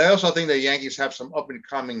little. And I also think the Yankees have some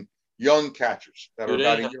up-and-coming young catchers that are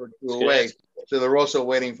about a year or two away. So they're also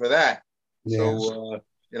waiting for that. Yes. So,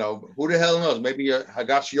 who the hell knows? Maybe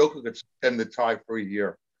Higashioka could send the tie for a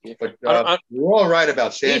year. But we're all right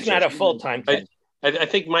about Sanchez. He's not a full-time catcher. I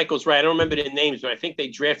think Michael's right. I don't remember their names, but I think they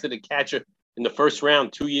drafted a catcher in the first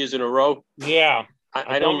round 2 years in a row. Yeah.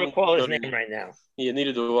 I don't recall his name right now. Yeah,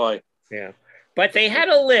 neither do I. Yeah. But they had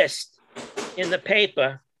a list in the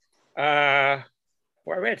paper, or I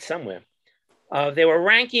read somewhere. They were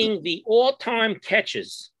ranking the all-time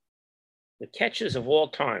catches, the catches of all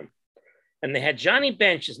time. And they had Johnny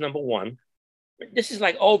Bench as number one. This is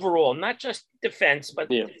like overall, not just defense, but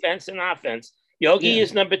defense and offense. Yogi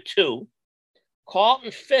is number two.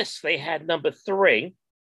 Carlton Fisk, they had number three.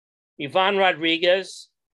 Ivan Rodriguez,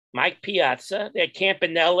 Mike Piazza. They had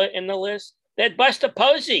Campanella in the list. They had Buster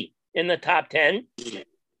Posey in the top 10.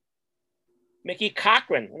 Mickey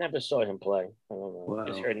Cochran, I never saw him play. I don't know. Wow.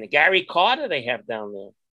 Just heard. And Gary Carter they have down there.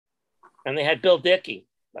 And they had Bill Dickey.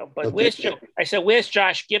 But where's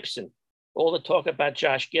Josh Gibson? All the talk about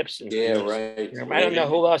Josh Gibson. Yeah, right. I don't know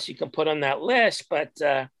who else you can put on that list, but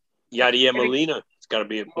Yadier Molina. It's got to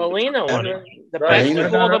be Molina, one of the best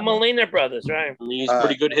of all the Molina brothers, right? I mean, he's a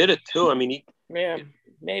pretty good hitter too. I mean,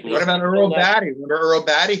 maybe. What about Earl Batty? Remember Earl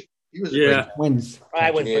Batty? He was wins.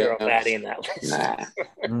 I wouldn't put Earl Batty in that list. I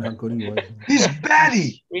don't know how good he was. He's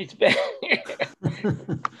Batty. He's Batty.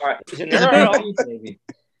 All right, he's an Earl.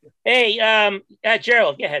 Hey,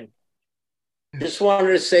 Gerald, go ahead. Just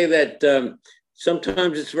wanted to say that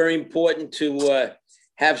sometimes it's very important to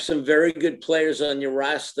have some very good players on your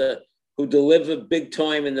roster who deliver big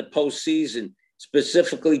time in the postseason,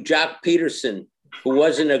 specifically Jock Peterson, who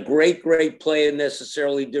wasn't a great player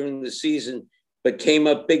necessarily during the season, but came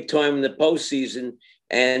up big time in the postseason.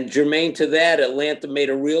 And germane to that, Atlanta made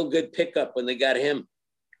a real good pickup when they got him.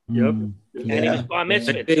 Yep. And he was bar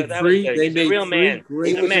mitzvah. So that was good. He's a real man.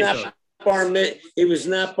 He was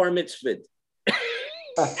not bar mitzvah.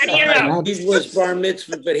 How do you know? He was bar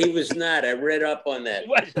mitzvah, but he was not. I read up on that.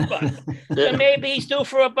 So maybe he's due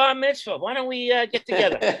for a bar mitzvah. Why don't we get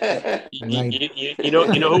together? You know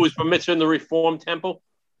who was bar mitzvah in the Reform Temple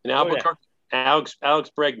in Albuquerque? Alex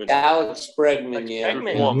Bregman. Alex Bregman, yeah.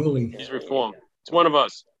 Really? He's Reform. It's one of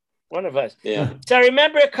us. One of us. Yeah. So I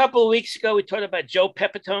remember a couple of weeks ago we talked about Joe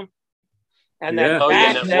Pepitone and that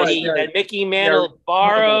bat that Mickey Mantle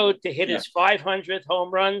borrowed to hit his 500th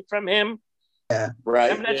home run from him. Yeah,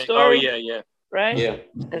 right. Remember that story? Oh, yeah. Right? Yeah.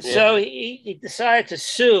 And so he decided to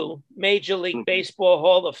sue Major League Baseball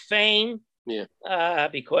Hall of Fame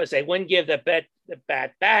because they wouldn't give the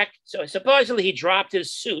bat back. So supposedly he dropped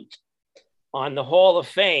his suit on the Hall of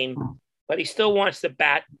Fame, but he still wants the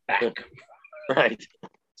bat back. Right.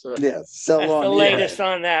 So that's the latest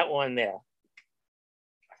on that one there.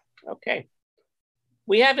 Okay.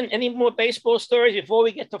 We haven't any more baseball stories before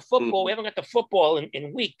we get to football. We haven't got to football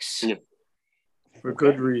in weeks. Yeah. For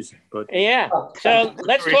good reason. But so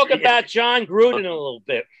let's talk about John Gruden a little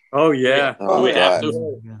bit. Oh, yeah. We have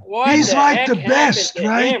to. He's like the best,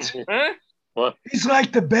 right? Huh? What? He's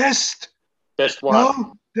like the best. Best what?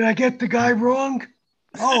 No? Did I get the guy wrong?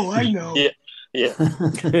 Oh, I know. Yeah.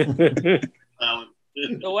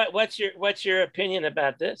 So what's your opinion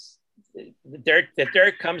about this? The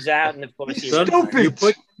dirt comes out, and of course,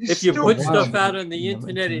 if you put stuff out on the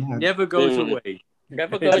internet, it never goes away.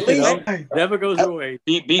 Never goes away.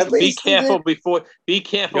 Be careful before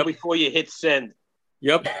you hit send.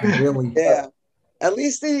 Yep. Really? Yeah. At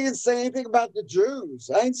least he didn't say anything about the Jews.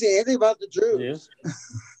 I didn't see anything about the Jews.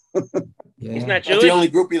 Yeah. He's not Jewish. That's the only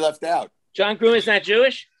group he left out. John Gruden's not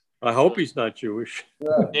Jewish. I hope he's not Jewish.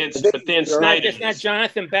 But Dan Snyder. It's not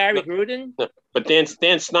Jonathan Barry Gruden. But Dan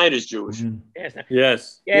Snyder's Jewish.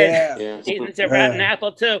 Yes. Yeah. He's a rotten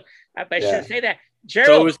apple too. I should say that.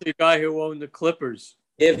 Gerald. So was the guy who owned the Clippers.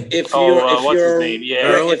 If you're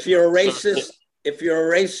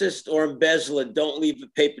a racist or embezzler, don't leave a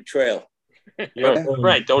paper trail.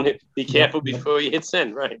 Right. Be careful before you hit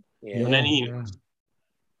send. Right. Yeah. And then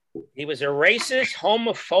he was a racist,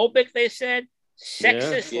 homophobic. They said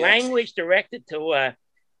sexist language directed to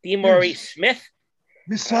DeMaurice Smith.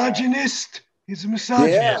 Misogynist. He's a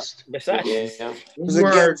misogynist. Misogynist.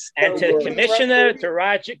 And to the commissioner, to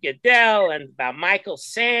Roger Goodell, and about Michael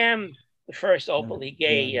Sam, the first openly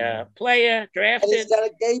gay player drafted. And he's got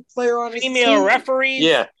a gay player on his female team. referees.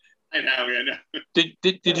 Yeah. I know.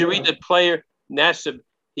 Did you read the player Nasib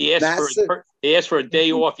He asked for a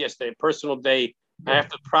day off yesterday, a personal day. I have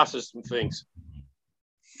to process some things.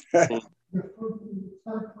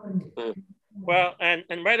 Well, and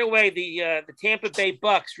right away the Tampa Bay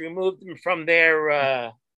Bucks removed him from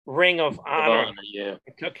their ring of honor. Yeah,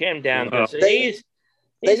 and took him down. So They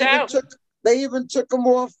even took him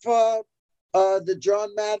off the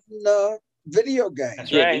John Madden video game.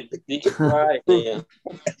 That's right. Right. Yeah.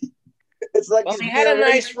 It's like he had a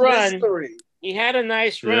nice run. He had a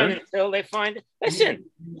nice run until they find it. Listen,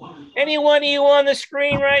 anyone of you on the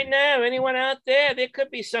screen right now, anyone out there, there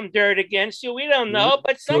could be some dirt against you. We don't know,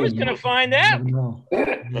 but someone's going to find out.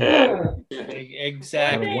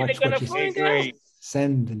 Exactly. They're going to find out.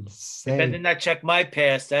 Send and say. Better not check my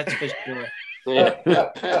past, that's for sure. We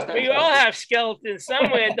all have skeletons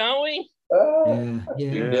somewhere, don't we?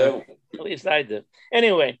 Yeah. At least I do.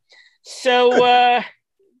 Anyway, so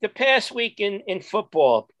the past week in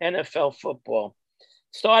football, NFL football,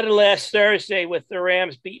 started last Thursday with the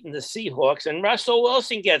Rams beating the Seahawks, and Russell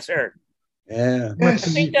Wilson gets hurt. Yeah. I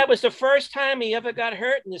think that was the first time he ever got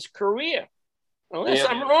hurt in his career, unless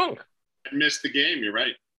I'm wrong. Missed the game, you're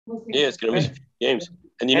right. Yeah, it's going to miss a few games.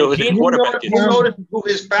 And you know who the quarterback is. You noticed who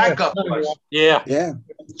his backup was. Yeah. Yeah.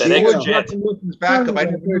 That ex-Jet. His backup, I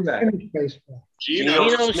didn't do that.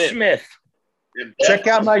 Geno Smith. Check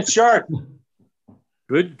out my chart.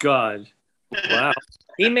 Good God. Wow.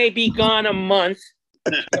 He may be gone a month.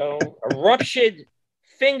 So a ruptured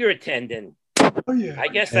finger tendon. Oh, yeah. I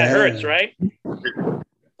guess that hurts, right?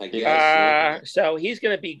 I guess. So he's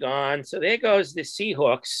going to be gone. So there goes the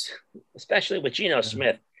Seahawks, especially with Geno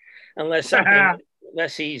Smith, unless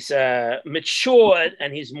he's matured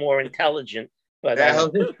and he's more intelligent. But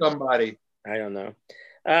He'll hit somebody. I don't know.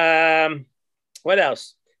 What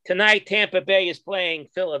else? Tonight, Tampa Bay is playing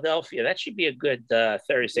Philadelphia. That should be a good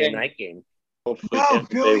Thursday night game. Oh,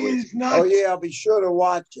 Philly is not. Oh, yeah, I'll be sure to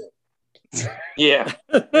watch it. Yeah.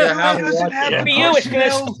 For you, it's going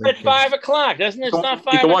to start at 5 o'clock, doesn't it? It's not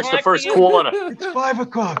 5 o'clock. You can watch the first quarter. It's 5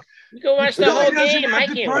 o'clock. You can watch the whole game. I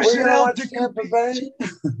can't watch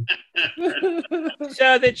it.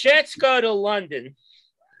 So the Jets go to London.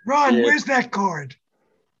 Ron, where's that card?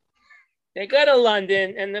 They go to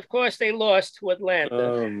London, and of course they lost to Atlanta.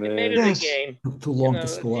 Oh, man. They made it a game. Too long to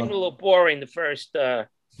score. It was a little boring the first half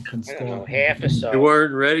or so. They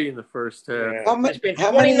weren't ready in the first half. Yeah. There's been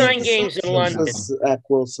 29 games in London. Does Zach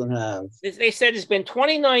Wilson have? They said there's been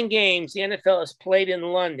 29 games the NFL has played in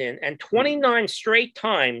London, and 29 straight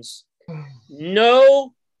times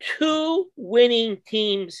no two winning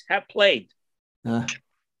teams have played.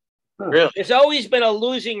 Really? There's always been a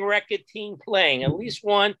losing record team playing, at least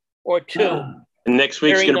one or two. And next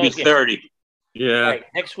week's going to be 30. Yeah. Right.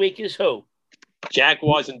 Next week is who?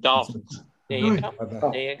 Jaguars and Dolphins. There you go.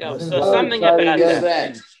 There you go. So something about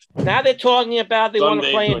that. Now they're talking about they want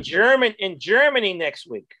to play in Germany next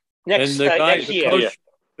week. Next year.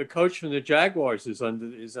 The coach from the Jaguars is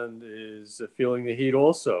feeling the heat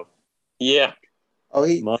also. Yeah. Oh,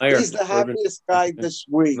 he's the happiest guy this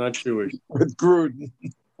week. Not Jewish. With Gruden.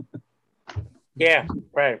 Yeah,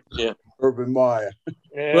 right. Yeah. Urban Meyer.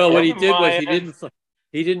 Yeah, well, what he did was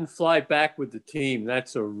he didn't fly back with the team.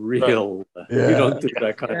 That's a real. You don't do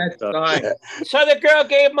that kind of stuff. So the girl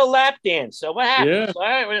gave him a lap dance. So what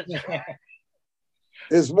happened? Yeah.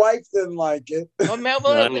 His wife didn't like it.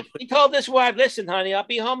 Well, he told his wife, "Listen, honey, I'll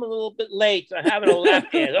be home a little bit late. I'm having a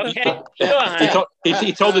lap dance." Okay. Sure, honey.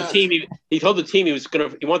 He told the team he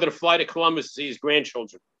wanted to fly to Columbus to see his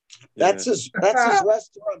grandchildren. That's his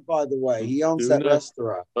restaurant, by the way. He owns that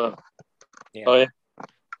restaurant. Yeah. Oh yeah.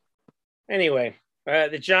 Anyway,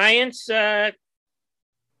 the Giants. I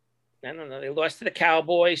don't know. They lost to the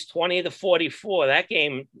Cowboys, 20-44. That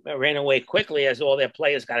game ran away quickly as all their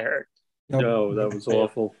players got hurt. No, that was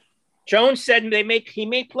awful. Jones said he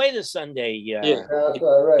may play this Sunday. Yeah, he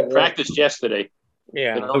practiced yesterday.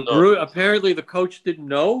 Yeah. Apparently, the coach didn't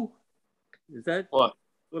know. Is that what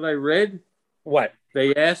I read? What?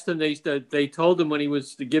 They asked him. They told him when he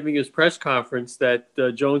was giving his press conference that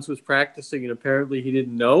Jones was practicing, and apparently he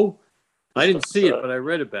didn't know. I didn't see it, but I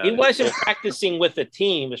read about it. He wasn't practicing with the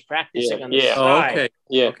team. He was practicing on the side. Oh, okay.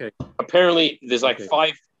 Yeah. Okay. Apparently, there's like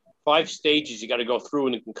five stages you got to go through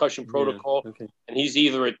in the concussion protocol, and he's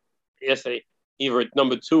either at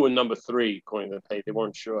number 2 or number 3, according to the tape. They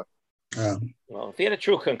weren't sure. Yeah. Well, if he had a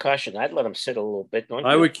true concussion, I'd let him sit a little bit.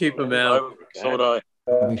 I would keep him out. So would I.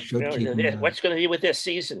 What's going to be with this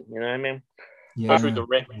season? You know what I mean? Yeah. The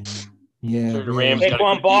Rams.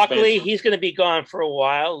 Saquon Barkley, he's going to be gone for a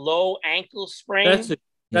while. Low ankle sprain.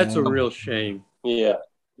 That's a real shame. Yeah.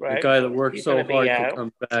 Right. The guy that worked so hard to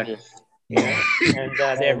come back. Yeah. And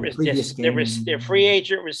their free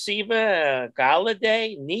agent receiver,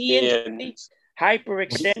 Galladay, knee injury,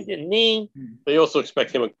 hyperextended knee. They also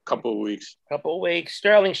expect him a couple of weeks.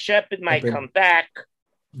 Sterling Shepard might come back.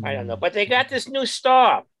 I don't know. But they got this new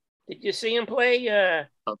star. Did you see him play?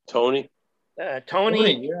 Tony.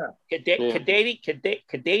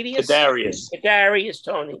 Kadarius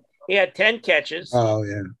Tony. He had 10 catches. Oh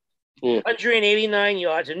yeah. 189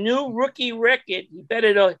 yards, a new rookie record. He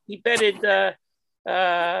bettered Odell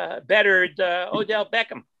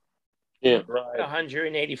Beckham. Yeah, right.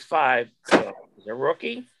 185. So he's a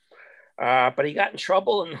rookie, but he got in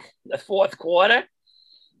trouble in the fourth quarter.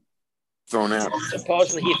 Thrown out.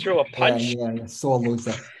 Supposedly he threw a punch. Yeah, sore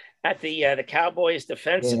loser. At the Cowboys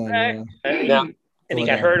defensive back, and he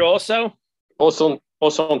got hurt also. Also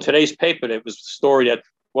on today's paper, there was a story that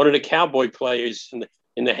one of the Cowboy players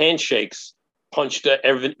in the handshakes punched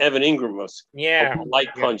Evan Ingram. A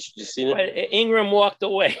light punch. Did you see that? Ingram walked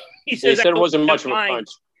away. He said it wasn't much of a punch.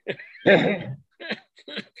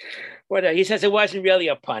 He says it wasn't really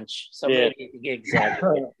a punch. So maybe he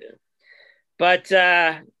exaggerated. But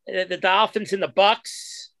the Dolphins and the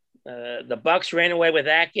Bucks. The Bucks ran away with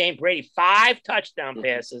that game. Brady 5 touchdown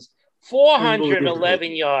passes,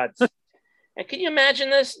 411 yards. And can you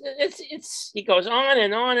imagine this? He goes on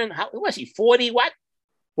and on. And how was he? 40 what?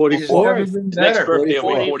 44. Next birthday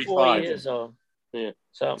will be 45 years old. Yeah,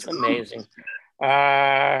 so amazing.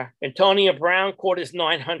 Antonio Brown caught his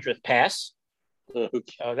 900th pass. So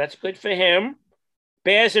that's good for him.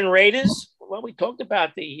 Bears and Raiders. Well, we talked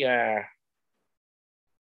about the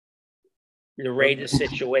Raiders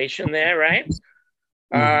situation there, right?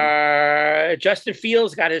 Justin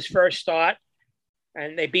Fields got his first start,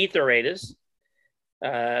 and they beat the Raiders.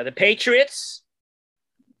 The Patriots,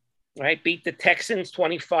 right, beat the Texans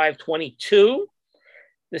 25-22.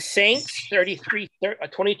 The Saints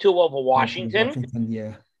 23-22 over Washington.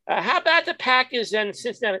 Yeah. How about the Packers and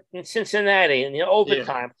Cincinnati in the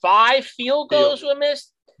overtime? 5 field goals were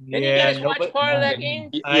missed. Did you guys watch part of that game?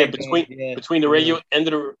 Yeah, between the end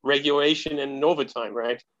of the regulation and overtime,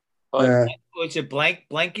 right? Was it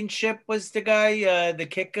Blankenship was the guy, the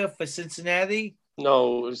kicker for Cincinnati?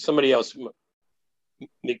 No, it was somebody else.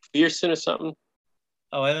 McPherson or something.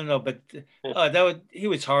 Oh, I don't know, but he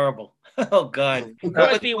was horrible. Oh God!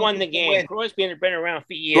 Crosby won the game. Crosby had been around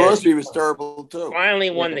for years. Crosby was terrible too. Finally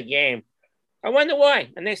won the game. I wonder why.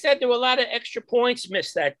 And they said there were a lot of extra points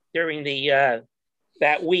missed during the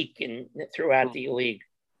that week and throughout the league.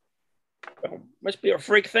 So, must be a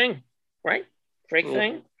freak thing, right? Freak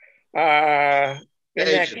thing. In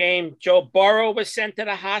that game, Joe Burrow was sent to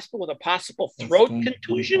the hospital with a possible throat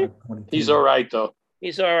contusion. He's all right though.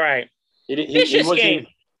 He's all right. He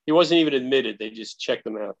wasn't even admitted. They just checked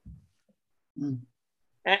him out.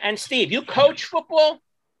 And Steve, you coach football?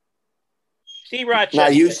 Steve Rochester.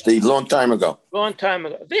 Not you, Steve. Long time ago.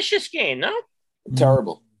 Vicious game, no?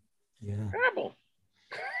 Terrible. Yeah. Terrible.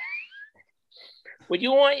 Would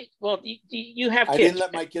you want? Well, you have kids. I didn't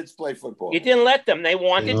let my kids play football. You didn't let them. They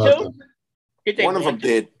wanted to. One of them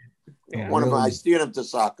did. Yeah. One of them. I steered them to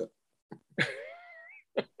soccer.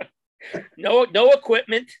 No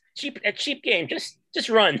equipment. A cheap game. Just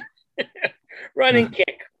run, run and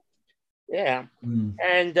kick. Yeah.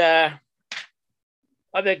 And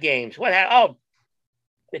other games.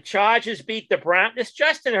 The Chargers beat the Browns. This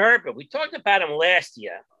Justin Herbert. We talked about him last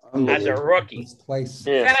year as a rookie.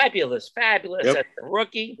 Fabulous as a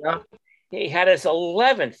rookie. Yep. He had his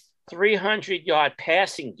 11th 300-yard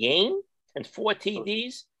passing game and 4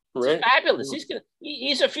 TDs. It's fabulous.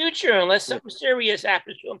 He's a future unless something serious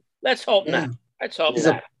happens to him. Let's hope not. He's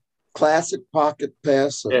a classic pocket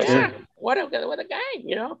passer. Yeah. What a guy,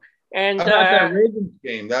 you know. And how about that Ravens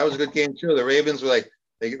game? That was a good game too. The Ravens were like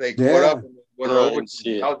they caught up and went over. That was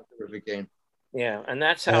a terrific game. Yeah, and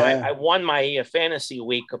that's how I won my fantasy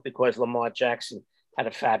week because Lamar Jackson had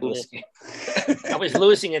a fabulous game. I was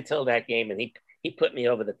losing until that game, and he put me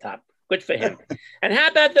over the top. Good for him. And how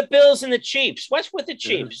about the Bills and the Chiefs? What's with the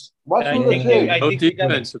Chiefs? No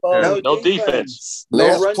defense.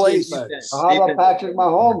 Last place. How about Patrick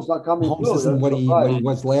Mahomes not coming through? Mahomes isn't what he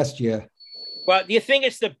was last year. Well, do you think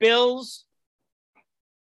it's the Bills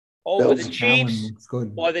over the Chiefs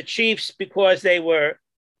or the Chiefs because they were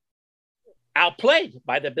outplayed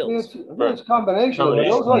by the Bills? It's a combination.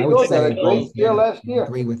 Those are good. They had a great year last year. I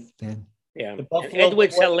agree with Dan. Yeah.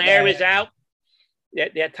 Edwards-Helaire is out.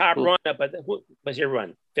 Their top runner, but who was your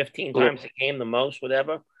run? 15 times a game, the most,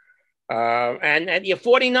 whatever. And your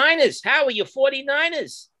 49ers. How are your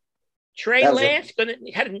 49ers? Trey Lance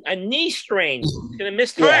had a knee strain. He's going to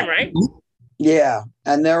miss time, right? Yeah,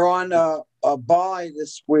 and they're on a bye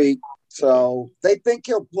this week, So they think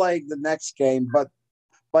he'll play the next game, but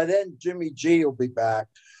by then Jimmy G will be back.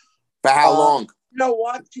 For how long?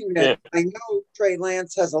 Watching it, I know Trey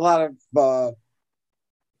Lance has a lot of,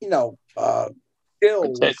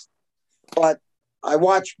 skills, but I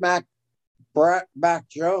watched Mac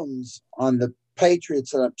Jones on the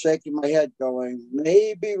Patriots, and I'm shaking my head going,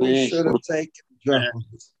 maybe we should have taken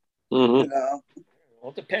Jones. Mm-hmm. Well,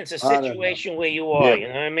 it depends the situation where you are, you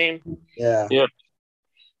know what I mean? Yeah.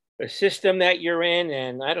 The system that you're in,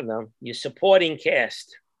 and I don't know, your supporting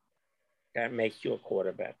cast that makes you a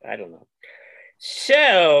quarterback. I don't know.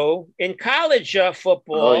 So in college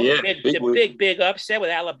football, the big upset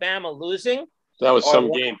with Alabama losing. That was some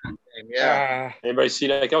game. Yeah. Anybody see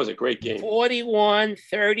that? That was a great game.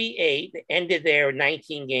 41-38. They ended their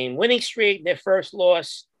 19-game winning streak, their first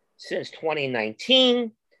loss since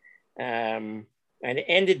 2019. And it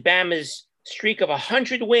ended Bama's streak of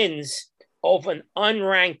 100 wins over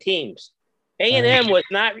unranked teams. A&M was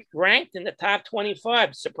not ranked in the top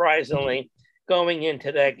 25, surprisingly, going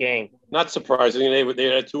into that game. Not surprising. They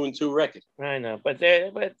had a 2-2 record. I know, but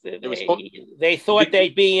they thought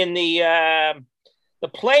they'd be in the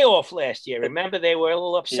playoff last year. Remember, they were a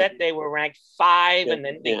little upset. They were ranked 5, and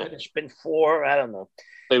then they could have been 4. I don't know.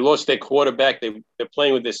 They lost their quarterback. They're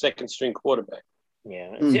playing with their second-string quarterback.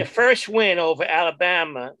 Yeah, it's their first win over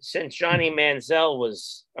Alabama since Johnny Manziel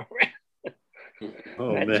was around.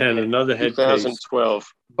 Oh, man, another head 2012.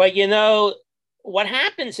 Case. But, what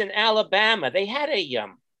happens in Alabama, they had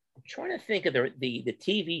I'm trying to think of the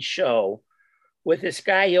TV show with this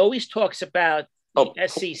guy. He always talks about the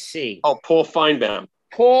SEC. Paul Feinbaum.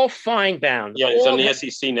 Paul Feinbaum. Yeah, he's on the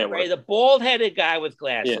SEC network. Right, the bald-headed guy with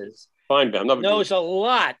glasses. Yeah. Feinbaum. Knows a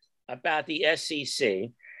lot about the SEC.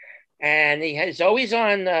 And he's always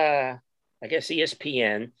on, I guess,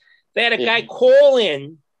 ESPN. They had a guy call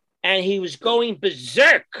in, and he was going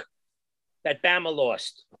berserk that Bama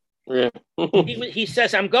lost. Yeah. he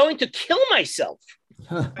says, I'm going to kill myself.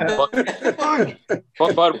 By the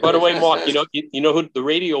way, Mark, you know who the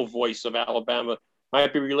radio voice of Alabama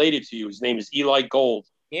might be related to you. His name is Eli Gold.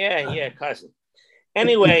 Yeah, cousin.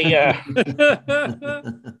 Anyway,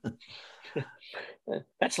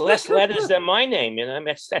 that's less letters than my name.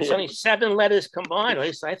 That's only 7 letters combined. At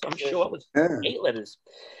least I'm sure it was 8 letters.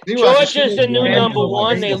 Georgia's the new number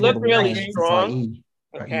 1. They look really strong.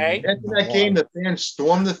 Okay. After that game, the fans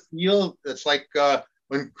stormed the field. It's like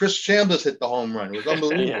when Chris Chambers hit the home run. It was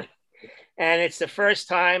unbelievable. And it's the first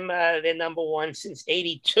time they're number 1 since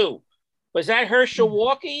 '82. Was that Herschel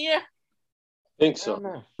Walker year? I think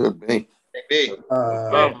so. Could be. Maybe.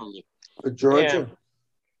 Georgia.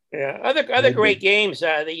 Yeah. Other great games.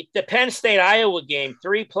 The Penn State Iowa game,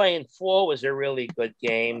 3-4 was a really good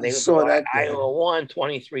game. They saw that Iowa won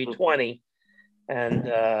 23-20,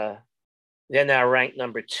 and they're now ranked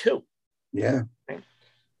number 2. Yeah.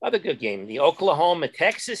 Other good game. The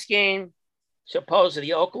Oklahoma-Texas game. Supposedly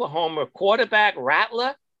the Oklahoma quarterback,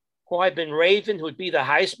 Rattler, who had been Raven, who would be the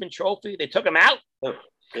Heisman Trophy. They took him out.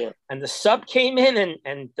 Yeah. And the sub came in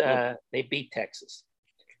and they beat Texas.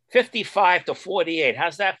 55-48.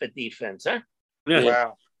 How's that for defense, huh? Yeah.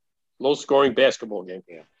 Wow. Low-scoring basketball game.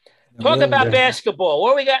 Yeah. Talk about basketball.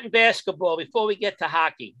 What do we got in basketball before we get to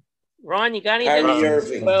hockey? Ron, you got anything? Kyrie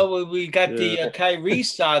Irving. Well, we got the Kyrie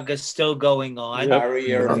saga still going on.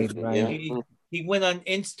 Kyrie Irving. He went on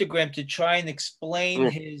Instagram to try and explain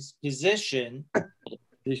his position.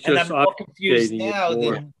 And I'm more confused now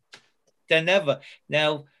than ever.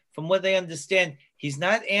 Now, from what I understand, he's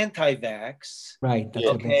not anti-vax. Right. That's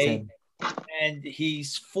what they said. And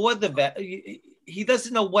he's for the he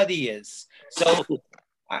doesn't know what he is. So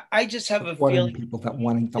I just have a feeling people that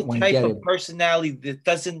want the type of personality that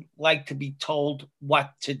doesn't like to be told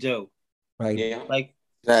what to do. Right. Yeah. Like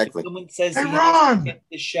exactly. If someone says he has to get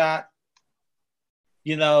the shot,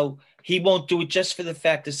 he won't do it just for the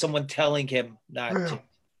fact of someone telling him not to.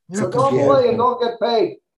 So don't play and don't get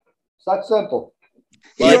paid. It's that simple.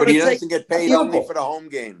 Yeah, but he doesn't get paid only for the home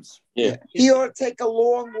games. Yeah. He ought to take a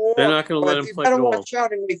long walk. They're not going to let him play golf. Watch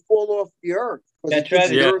out and they fall off the earth. That's right.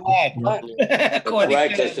 That's right,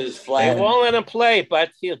 because his flag. They won't let him play, but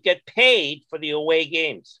he'll get paid for the away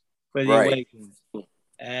games. For the away games.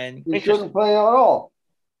 And he shouldn't play at all.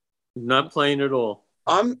 Not playing at all.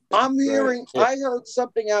 I'm hearing. I heard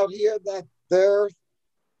something out here that they're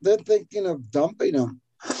thinking of dumping him.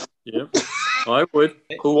 Yep, I would.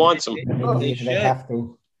 Who wants him? They have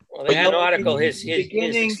to. Well, they had an article. His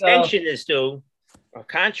extension is due, a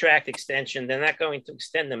contract extension. They're not going to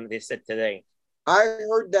extend them. They said today. I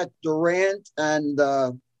heard that Durant and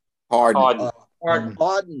Harden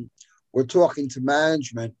were talking to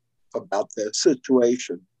management about their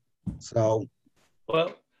situation. So,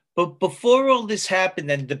 well, But before all this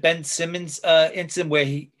happened, and the Ben Simmons incident where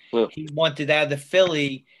he wanted out of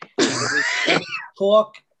Philly, there was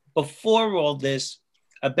talk before all this,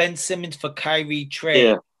 a Ben Simmons for Kyrie trade.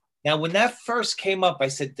 Yeah. Now, when that first came up, I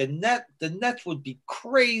said the Nets would be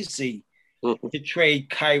crazy to trade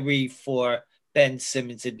Kyrie for Ben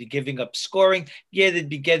Simmons. They'd be giving up scoring. Yeah, they'd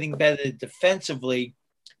be getting better defensively.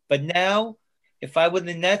 But now, if I were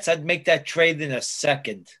the Nets, I'd make that trade in a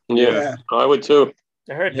second. Yeah. I would too.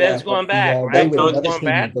 I heard Ben's going back, right? Ben's going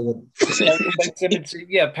back. Ben Simmons,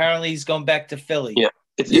 apparently he's going back to Philly. Yeah,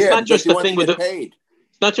 it's not just the thing with it's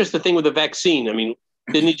not just the thing with the vaccine. I mean,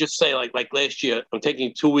 didn't he just say like last year, I'm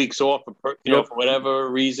taking 2 weeks off for whatever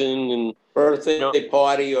reason and birthday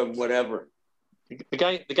party or whatever. The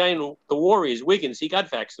guy in the Warriors, Wiggins, he got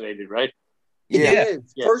vaccinated, right? He did.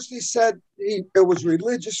 First he said it was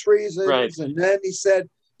religious reasons, and then he said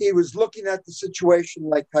he was looking at the situation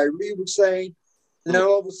like Kyrie was saying, and then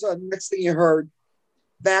all of a sudden, next thing you heard,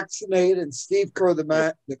 vaccinated, and Steve Kerr,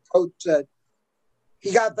 the coach, said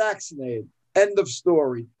he got vaccinated. End of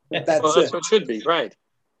story. That's what it should be, right?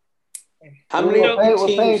 How many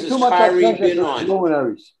teams has Kyrie been on?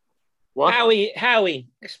 Luminaries. What? Howie,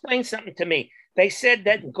 explain something to me. They said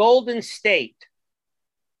that Golden State,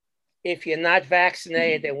 if you're not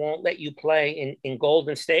vaccinated, they won't let you play in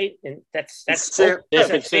Golden State, and that's San Francisco.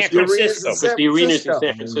 The arena's in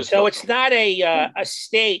San Francisco. So it's not a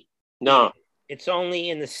state. No, it's only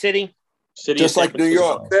in the city. Just like New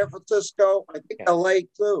York, San Francisco. I think LA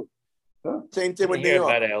too. Same thing with New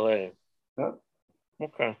York. About LA. Huh?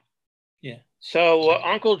 Okay. Yeah. So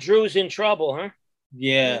Uncle Drew's in trouble, huh?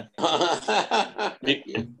 Yeah.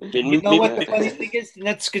 You know what the funny thing is? The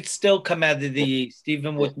Nets could still come out of the East,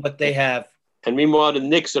 even with what they have. And meanwhile, the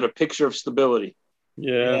Knicks are the picture of stability.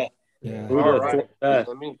 Yeah. All right. I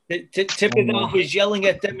mean, Thibodeau was yelling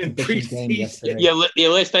at them in preseason. Yeah,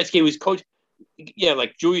 last night's game was coach. Yeah,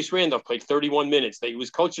 like Julius Randolph played 31 minutes. He was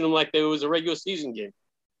coaching them like it was a regular season game.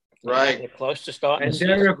 Right. They're close to starting. And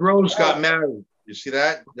Derrick Rose got married. You see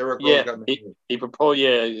that? Derrick Rose got married. He proposed.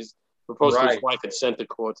 Yeah, he proposed to his wife at center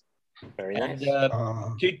court. Very nice.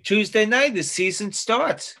 And, Tuesday night, the season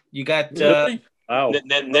starts. You got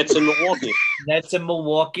Nets in Milwaukee. Nets in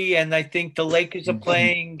Milwaukee, and I think the Lakers are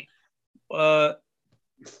playing Golden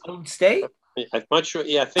State. I'm not sure.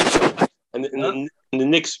 Yeah, I think so. And the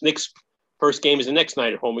Knicks first game is the next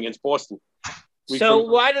night at home against Boston. So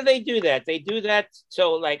why do they do that? They do that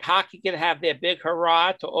so like hockey can have their big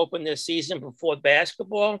hurrah to open their season before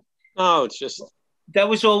basketball? No, it's just that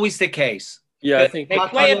was always the case. Yeah, I think they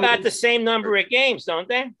play about the same number of games, don't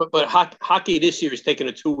they? But hockey this year is taking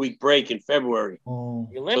a 2-week break in February.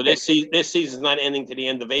 So this season's not ending to the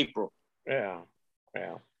end of April. Yeah.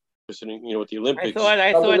 With the Olympics.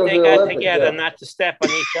 I thought they got together not to step on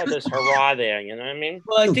each other's hurrah there. You know what I mean?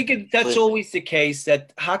 Well, I think that's always the case.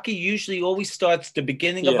 That hockey usually always starts the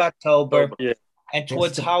beginning of October, and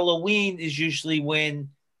towards Halloween is usually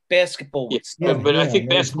when basketball would start. But I think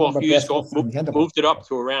basketball moved it up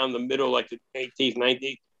to around the middle, like the 18th,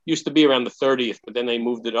 19th. Used to be around the 30th, but then they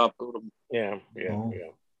moved it up a little bit. Yeah.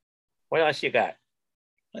 What else you got?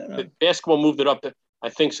 Basketball moved it up, I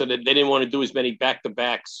think, so that they didn't want to do as many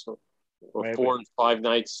back-to-backs or 4 and 5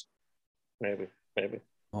 nights. Maybe. Hey,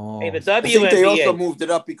 the WNBA. I think they also moved it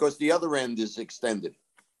up because the other end is extended.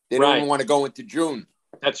 They don't even want to go into June.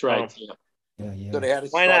 That's right. So they had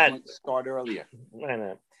to start earlier. Why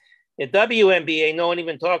not? The WNBA, no one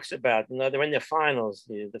even talks about. They're in the finals.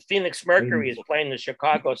 The Phoenix Mercury is playing the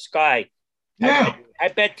Chicago Sky. Yeah. I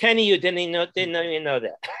bet 10 of you didn't even know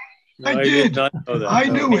that. No, I did not know that. I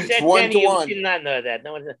knew it. 1-1. Did not know that.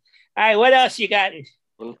 No one. All right, what else you got?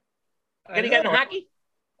 What you got in hockey?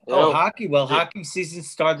 Hockey. Well, hockey season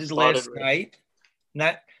started last night.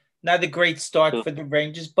 Not a great start for the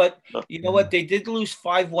Rangers, but you know what? They did lose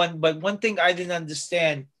 5-1. But one thing I didn't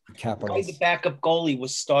understand, why the backup goalie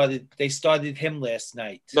was started. They started him last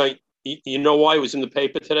night. No, you know why it was in the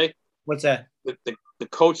paper today? What's that? The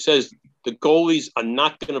coach says the goalies are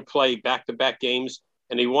not going to play back-to-back games,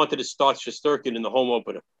 and he wanted to start Shesterkin in the home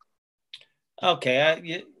opener.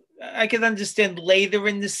 Okay, I can understand later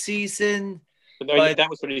in the season. But that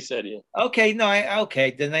was what he said, yeah. Okay,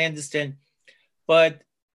 then I understand. But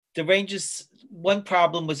the Rangers, one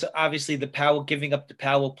problem was obviously giving up the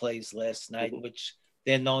power plays last night, which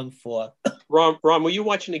they're known for. Ron, were you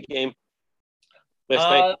watching the game last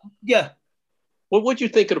night? Yeah. What did you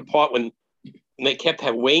think of the part when they kept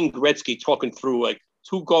having Wayne Gretzky talking through like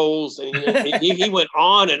 2 goals, and he went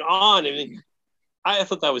on and on, and I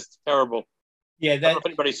thought that was terrible. Yeah, I don't know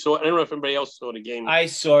if anybody else saw the game. I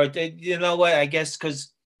saw it. You know what? I guess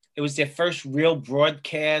because it was their first real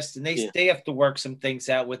broadcast, and they have to work some things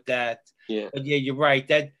out with that. Yeah. But yeah, you're right.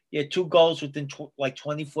 That 2 goals within like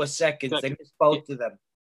 24 seconds. They missed both of them.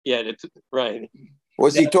 Yeah, that's right.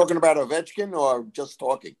 Was he talking about Ovechkin or just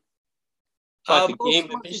talking? The game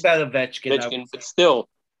about Ovechkin, but still,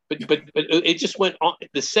 but it just went on.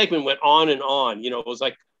 The segment went on and on. It was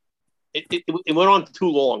like it went on too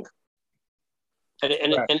long.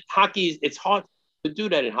 And hockey, it's hard to do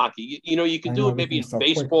that in hockey. You can do it maybe in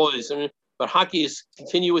baseball, but hockey is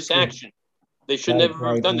continuous action. They should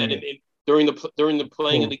never have done that during the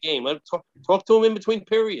playing of the game. Talk to them in between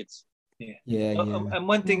periods. Yeah. And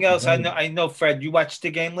one thing else, I know, Fred, you watched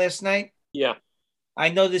the game last night? Yeah. I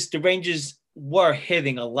noticed the Rangers were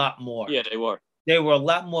hitting a lot more. Yeah, they were. They were a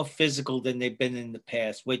lot more physical than they've been in the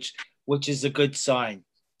past, which is a good sign,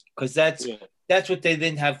 because that's what they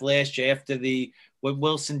didn't have last year after what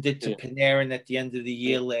Wilson did to Panarin at the end of the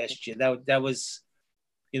year last year. That was,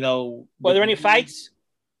 Were there any fights?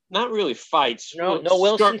 Not really fights. No,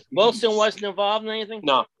 Wilson wasn't involved in anything?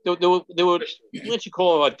 No. There were what you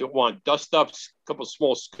call it, like dust-ups, a couple of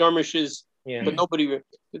small skirmishes. Yeah. But nobody,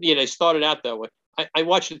 they started out that way. I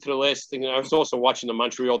watched it to the last thing, and I was also watching the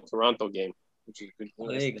Montreal-Toronto game, which is a good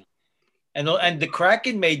point. And the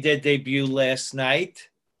Kraken made their debut last night.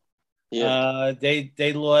 Yeah.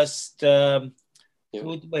 They lost. Wait.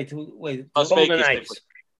 Golden Knights.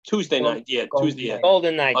 Tuesday night. Yeah, Tuesday.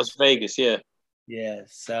 Golden Knights. Las Vegas. Yeah. Yeah.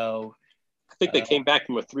 So I think they came back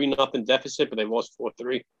from a 3-0 deficit, but they lost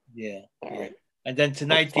 4-3. Yeah. And then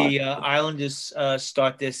tonight the Islanders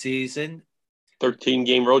start their season.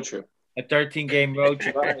 13-game road trip. A 13-game road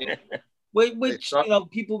trip. Which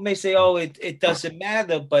people may say, oh, it doesn't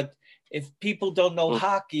matter, but if people don't know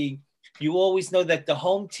hockey, you always know that the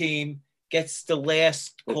home team gets the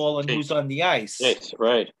last call on who's on the ice. Yes,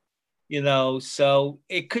 right. So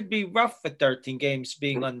it could be rough for 13 games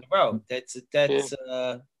being on the road. That's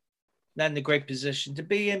not in a great position to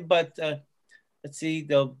be in, but let's see,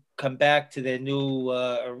 they'll come back to their new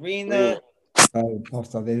arena. So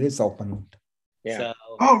it is open. Yeah.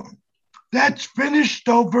 So, that's finished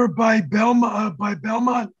over by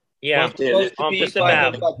Belmont. Yeah.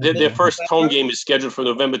 Their first home game is scheduled for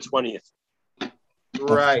November 20th.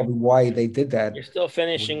 Right. Why they did that? You're still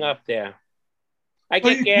finishing up there. I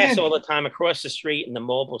get gas all the time across the street in the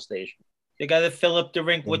mobile station. They got to fill up the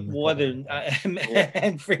rink with water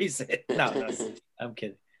and freeze it. No, I'm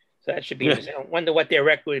kidding. So that should be. I wonder what their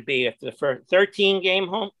record would be after the first 13 game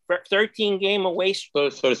away. So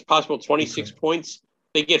it's possible 26 points.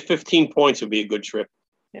 They get 15 points would be a good trip.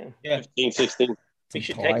 Yeah. 15, 16. We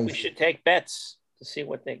should take bets to see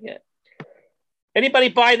what they get. Anybody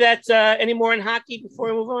buy that anymore in hockey before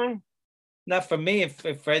we move on? Not for me. If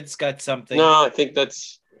Fred's got something. No, I think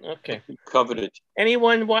that's okay. Covered it.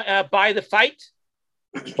 Anyone buy the fight?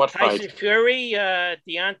 What Tyson fight? Fury,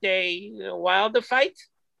 Deontay Wilder fight?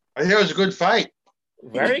 I hear it was a good fight.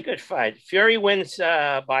 Very good fight. Fury wins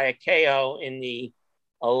by a KO in the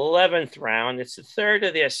 11th round. It's the third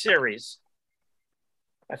of their series.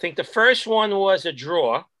 I think the first one was a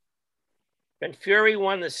draw. Then Fury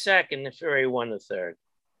won the second, and Fury won the third.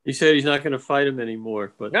 He said he's not going to fight him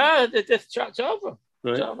anymore. But no, it's over.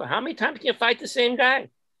 Right. It's over. How many times can you fight the same guy?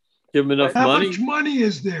 Give him enough money. How much money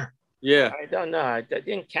is there? Yeah, I don't know. I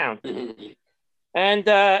didn't count.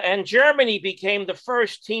 And Germany became the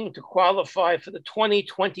first team to qualify for the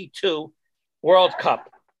 2022 World Cup.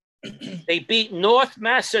 They beat North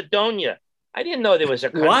Macedonia. I didn't know there was a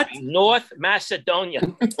country. What? North Macedonia. I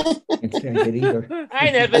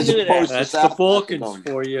never knew that. That's the Balkans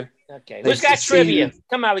for you. Okay. Who's got trivia?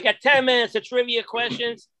 Come on, we got 10 minutes of trivia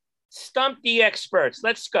questions. Stump the experts.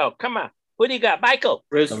 Let's go. Come on. Who do you got? Michael.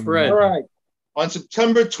 Where's Fred? All right. On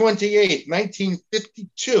September 28th,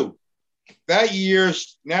 1952, that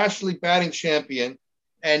year's National League batting champion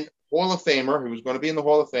and Hall of Famer, who was going to be in the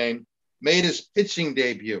Hall of Fame, made his pitching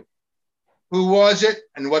debut. Who was it,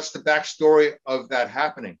 and what's the backstory of that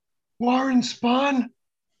happening? Warren Spahn?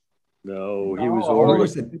 No, he was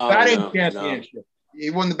already batting championship. No. He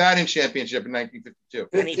won the batting championship in 1952.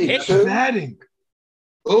 And he pitched? Batting.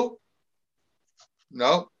 Who?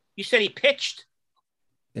 No. You said he pitched?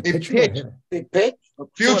 He pitched. He pitched? A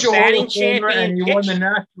future so batting Hall of Famer, and he won pitched? the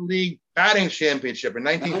National League batting championship in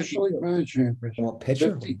 1952. Well,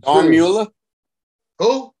 pitcher. Don Mueller?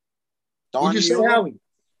 Who? Don Who'd you Mueller? say, Howie?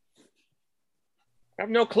 I have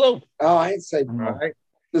no clue. Oh, I didn't say. Right.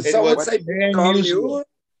 Did someone say Don Mueller?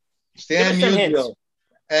 Stan Musial.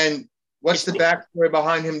 And what's the backstory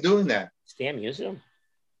behind him doing that? Stan Musial.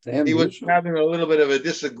 He was having a little bit of a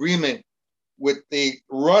disagreement with the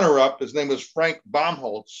runner-up. His name was Frank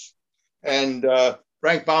Baumholtz. And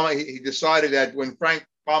Frank Baumholtz, he decided that when Frank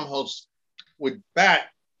Baumholtz would bat,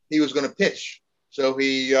 he was going to pitch. So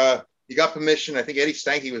he got permission. I think Eddie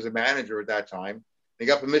Stanky was the manager at that time. He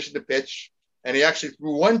got permission to pitch, and he actually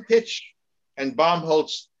threw one pitch, and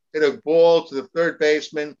Baumholtz hit a ball to the third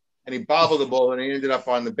baseman, and he bobbled the ball, and he ended up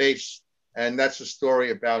on the base. And that's the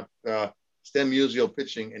story about Stan Musial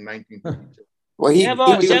pitching in 1952. Well, he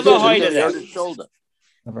hurt his shoulder.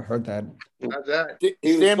 Never heard that. How's that? He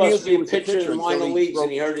was supposed to be a pitcher in the minor leagues,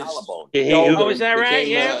 and he hurt his collarbone. Oh, is that right?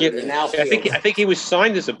 Yeah. I think he was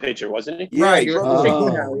signed as a pitcher, wasn't he? Yeah, right. He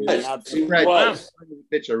was a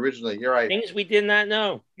pitcher originally. You're right. Things we did not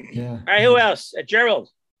know. Yeah. All right, who else?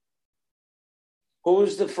 Gerald. Who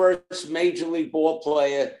was the first major league ball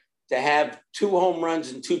player to have 2 home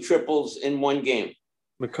runs and 2 triples in one game?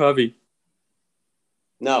 McCovey.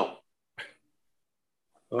 No.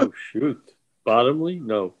 Oh, shoot. Bottomley?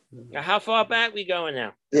 No. Now, how far back we going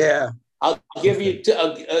now? Yeah. I'll give you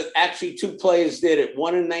actually 2 players did it.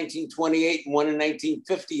 One in 1928 and one in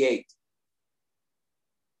 1958.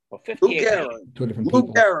 Well, 58.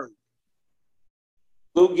 Lou Gehrig.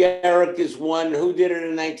 Lou Gehrig is one. Who did it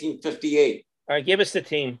in 1958? All right, give us the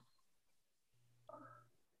team.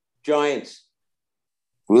 Giants.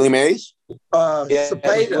 Willie Mays?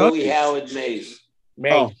 Willie Howard Mays.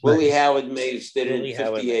 Willie Howard Mays did it in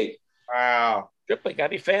 58. Wow. Triple. Got to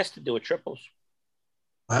be fast to do it. Triples.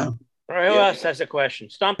 Wow. All right, who else has a question?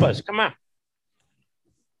 Stump us. Come on.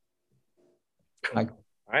 Michael.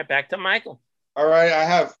 All right, back to Michael. All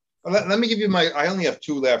right, let me give you I only have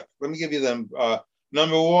 2 left. Let me give you them.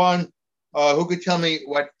 Number 1, who could tell me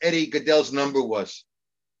what Eddie Goodell's number was?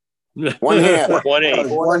 1/2. 1/8.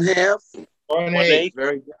 1/2. 1/8.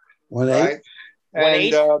 Very good. 1/8.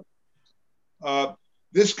 Right? And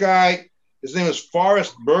this guy, his name is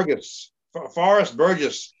Forrest Burgess. Forrest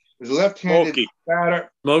Burgess is a left-handed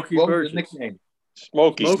batter. Smokey what Burgess. Was his nickname?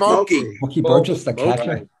 Smokey Burgess, the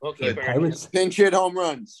catcher. Smokey Pirates. Pinch hit home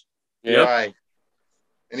runs. Yep. Right.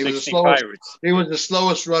 And he was the slowest. Pirates. He was the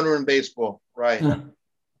slowest runner in baseball. Right.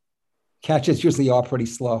 Catches usually are pretty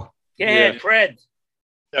slow. Yeah, Fred.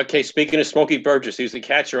 Okay, speaking of Smokey Burgess, he was the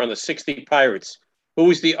catcher on the 60 Pirates. Who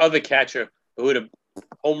was the other catcher who hit a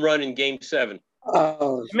home run in Game 7?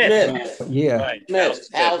 Smith. Yeah. Right. Hal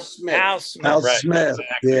Smith. Hal Smith. Hal Right. Smith.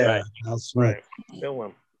 Exactly. Yeah. Right. Hal Smith. Good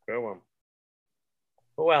one.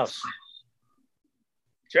 Who else?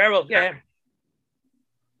 Gerald, yeah.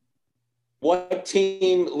 What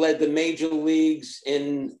team led the major leagues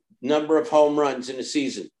in number of home runs in a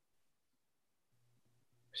season?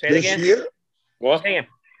 Say it again. This year? What? Say it.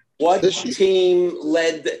 What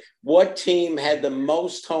team had the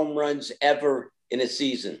most home runs ever in a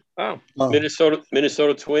season? Oh.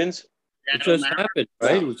 Minnesota Twins. It just happened,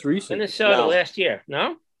 right? It was recent. Minnesota last year.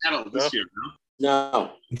 No? This year, no?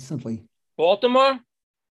 No. Recently. Baltimore?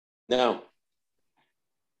 No.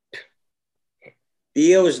 The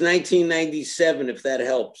year was 1997, if that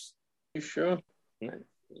helps. You sure?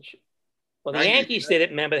 Well, the Yankees did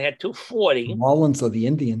it. Remember, they had 240. Marlins or the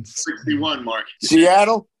Indians. 61, Mark.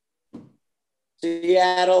 Seattle?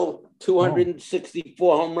 Seattle,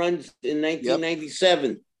 264 home runs in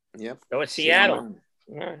 1997. Yep. So it's Seattle.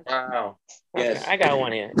 Wow. Yes. Okay, I got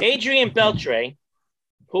one here. Adrian Beltre,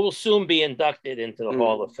 who will soon be inducted into the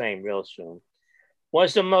Hall of Fame real soon,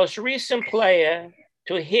 was the most recent player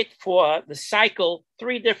to hit for the cycle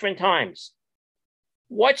 3 different times.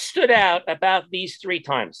 What stood out about these 3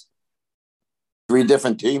 times? 3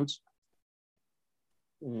 different teams?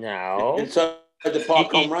 No. Inside the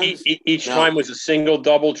park home runs? Each time was a single,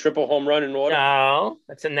 double, triple home run in order? No,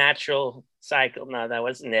 that's a natural cycle. No, that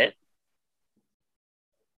wasn't it.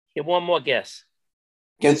 Get one more guess.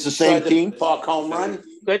 Against the same team? Park home run?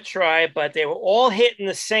 Good try, but they were all hit in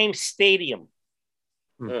the same stadium.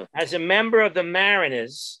 As a member of the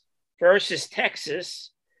Mariners versus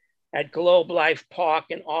Texas at Globe Life Park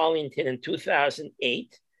in Arlington in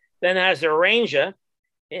 2008. Then as a Ranger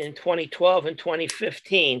in 2012 and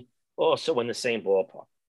 2015, also in the same ballpark.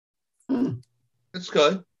 That's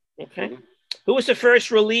good. Okay. Who was the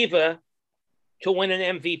first reliever to win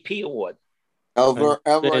an MVP award?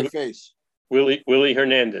 Elroy Face. Willie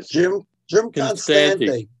Hernandez. Jim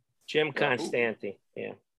Constante. Jim Constante.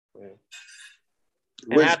 Yeah.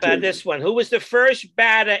 And how about this one? Who was the first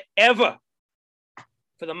batter ever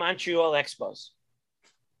for the Montreal Expos?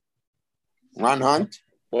 Ron Hunt.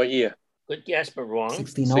 What year? Good guess, but wrong.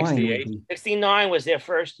 69. 68. 69 was their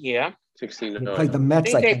first year. 69. They played the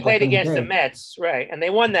Mets. I think they played against the Mets, right? And they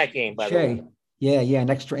won that game, by the way. Yeah, in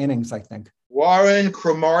extra innings, I think. Warren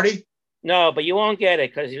Cromartie? No, but you won't get it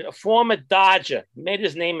because he's a former Dodger. He made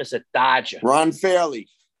his name as a Dodger. Ron Fairley.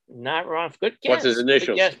 Not Ron. Good guess. What's his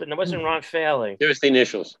initials? Yes, but it wasn't Ron Fairley. Give us the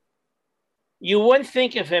initials. You wouldn't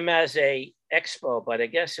think of him as a Expo, but I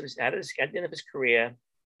guess it was at the end of his career.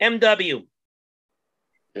 MW.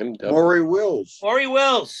 Maury Wills. Maury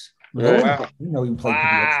Wills. Really? Wow. You know he played for the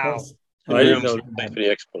Expos. I didn't know he played for the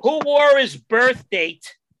Expos. Who wore his birth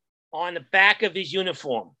date on the back of his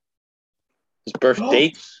uniform? His birth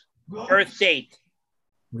date? Birth date.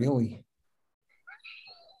 Really?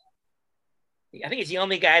 I think he's the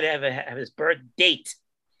only guy to ever have his birth date.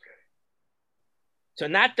 So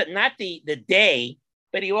not the day,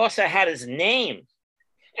 but he also had his name.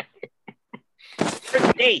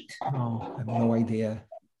 Birth date. Oh, I have no idea.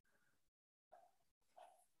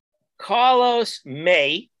 Carlos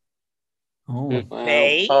May. Oh,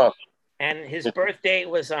 May. And his birthday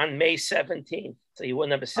was on May 17th. So he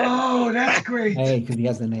wouldn't have a 17th. Oh, that's great. Hey, because he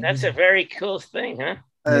has the name. That's a very cool thing, huh?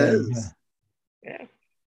 Yeah.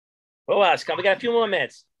 Who else? We got a few more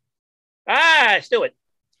minutes. Let's do it.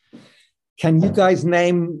 Can you guys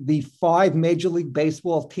name the 5 Major League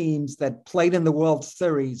Baseball teams that played in the World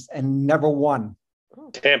Series and never won?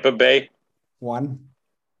 Tampa Bay. 1.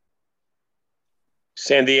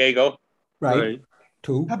 San Diego. Right.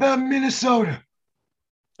 2. How about Minnesota?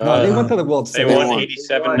 No, they went to the World Series. They won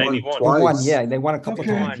 87, 91. They won, yeah. They won a couple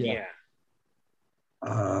times, yeah.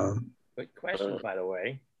 Good question, by the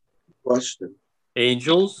way. Question.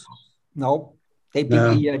 Angels? No. They beat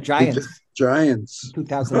the Giants. Giants.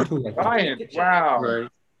 2002. Giants. Wow. Right.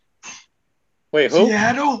 Wait, who?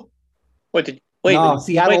 Seattle? Wait, no,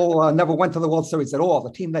 Seattle never went to the World Series at all.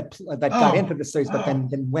 The team that got into the series, but then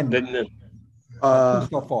didn't win.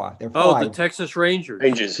 So far. They're 5. The Texas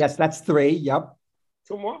Rangers. Yes, that's 3. Yep.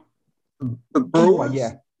 2 more? The Brewers?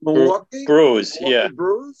 Yeah. Milwaukee? Brewers, yeah.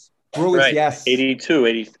 Brewers? Brewers, yes. 82,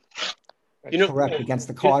 80. Correct, against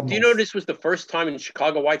the Cardinals. Do you know this was the first time in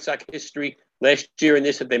Chicago White Sox history last year in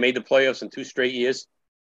this that they made the playoffs in 2 straight years?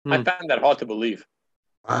 I found that hard to believe.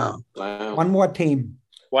 Wow. One more team.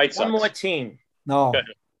 White Sox. One more team. No.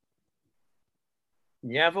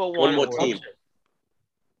 Never won. One more team.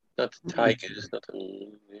 Not the Tigers. Not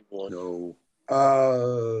the one. No.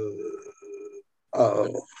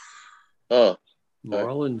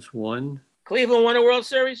 Marlins won. Cleveland won a World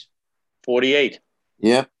Series? 48.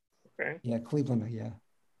 Yeah. Okay. Yeah, Cleveland, yeah.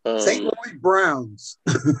 St. Louis Browns.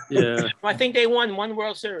 Yeah. I think they won 1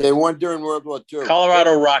 World Series. They won during World War II.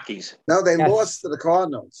 Colorado Rockies. No, they lost to the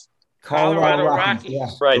Cardinals. Colorado Rockies. Yeah.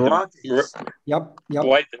 Right. The Rockies. Yep.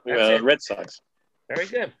 White, Red Sox. Very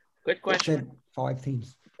good. Good question. 5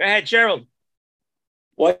 teams. Go ahead, Gerald.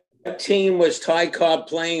 What team was Ty Cobb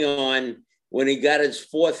playing on when he got his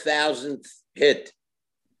 4,000th hit?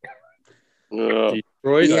 Detroit.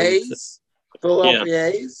 The A's? Philadelphia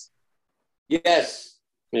A's? Yes.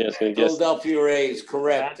 Yes, Philadelphia A's,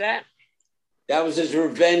 correct. That was his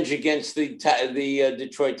revenge against the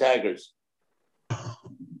Detroit Tigers.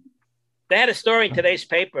 They had a story in today's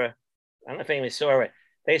paper. I don't know if anyone saw it.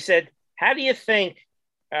 They said, how do you think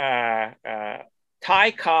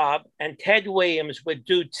Ty Cobb and Ted Williams would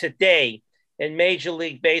do today in Major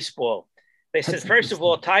League Baseball? They said, first of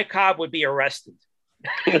all, Ty Cobb would be arrested.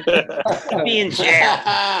 Be in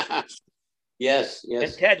jail. Yes.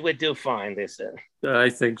 And Ted would do fine, they said.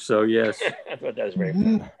 I think so, yes. I thought that was very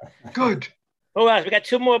funny. Good. Who else? We got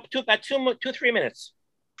 2 more, 3 minutes.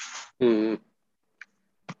 Trying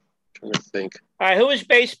to think. All right, who is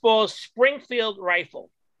baseball's Springfield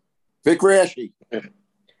Rifle? Vic Raschi.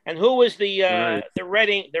 And who was the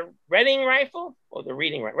Reading Rifle or the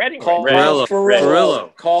Reading Rifle? Reading Carl Rifle.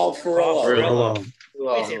 Ferrillo. Carl Ferrillo.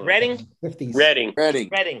 Is it Reading? 50s.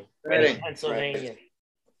 Reading, Pennsylvania.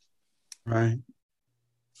 Right.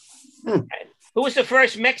 Who was the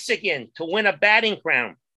first Mexican to win a batting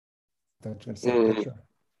crown?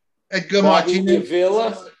 Edgar Martinez.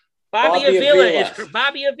 Bobby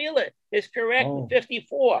Avila is correct.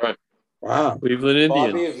 54. Right. Wow. Cleveland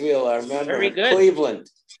Indians. Bobby Avila, I remember. Very good. Cleveland.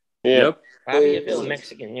 Yep. Bobby Avila,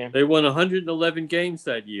 Mexican, yeah. They won 111 games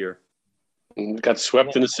that year. Got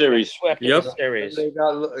swept in the series. In the series. They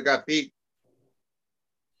got beat.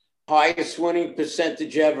 Highest winning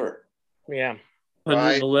percentage ever. Yeah.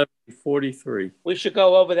 111, 43. We should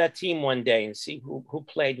go over that team one day and see who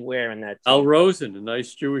played where in that team. Al Rosen, a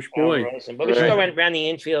nice Jewish boy. But we should go around the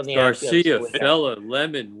infield and the Garcia, outfield. Fella,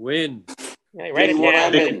 Lemon, Wynn. Yeah, write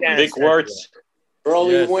it down. Vic Wertz.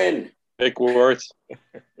 Early win. Vic Wertz.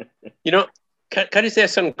 Can I say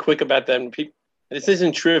something quick about them? This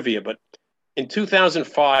isn't trivia, but in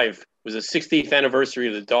 2005 was the 60th anniversary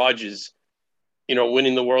of the Dodgers,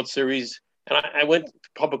 winning the World Series. And I went to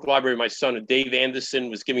public library. My son, Dave Anderson,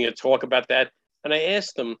 was giving a talk about that. And I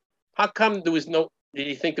asked him, how come did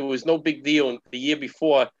you think there was no big deal the year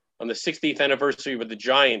before on the 60th anniversary of the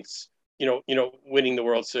Giants, winning the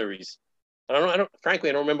World Series? Frankly,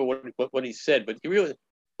 I don't remember what he said, but he really.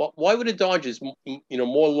 Why were the Dodgers,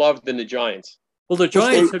 more loved than the Giants? Well, the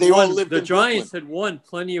Giants the Giants had won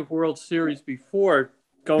plenty of World Series before,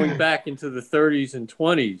 going back into the 30s and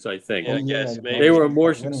 20s. I think. Yeah, I guess maybe. They were a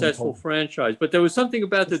more successful franchise, but there was something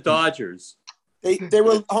about the Dodgers. They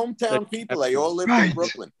were hometown people. They all lived in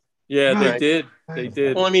Brooklyn. Yeah, they did. They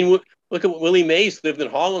did. Well, I mean, look at Willie Mays lived in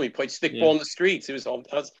Harlem. He played stickball in the streets. It was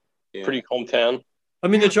pretty hometown. I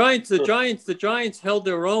mean, the Giants held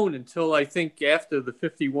their own until I think after the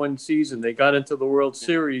 51 season. They got into the World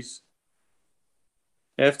Series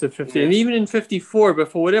after 50, and even in 54.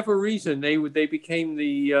 But for whatever reason, they became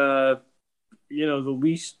the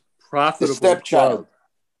least profitable club.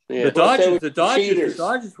 Yeah. The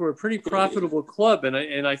Dodgers were a pretty profitable club,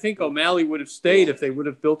 and I think O'Malley would have stayed if they would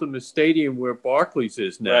have built him a stadium where Barclays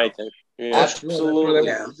is now. Right. Yeah. Absolutely.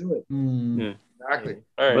 Yeah. Exactly.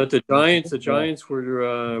 But the Giants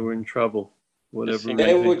were in trouble. Whatever.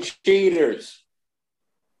 They were cheaters.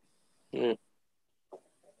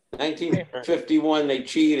 1951, they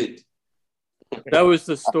cheated. That was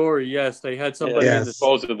the story. Yes, they had somebody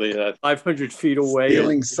supposedly 500 feet away.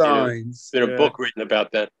 Stealing signs. There's been a book written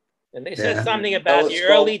about that. And they said something about the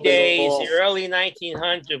early days, the early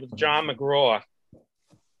 1900s with John McGraw.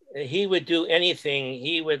 He would do anything.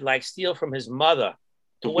 He would steal from his mother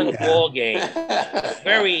to win a ball game.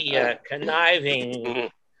 Very conniving.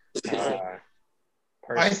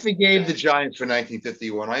 I forgave the Giants for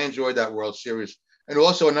 1951. I enjoyed that World Series. And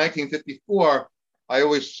also in 1954, I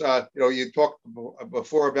always, you talked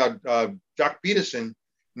before about Jock Peterson.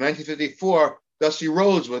 In 1954, Dusty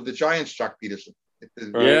Rhodes was the Giants' Jock Peterson.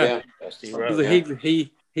 Dusty Rhodes.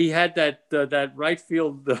 He had that right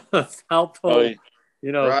field foul right.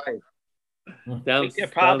 Down, he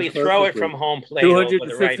could probably throw it from home plate over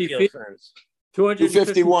the right field fence.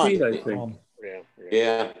 251 feet, I think.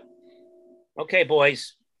 Yeah. Okay,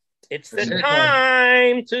 boys. It's the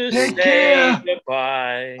time to say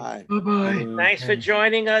goodbye. Bye-bye. Thanks for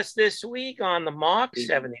joining us this week on the Mark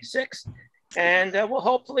 76. And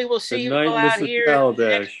hopefully we'll see you all out here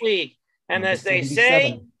next week. And as they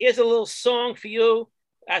say, here's a little song for you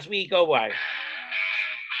as we go by.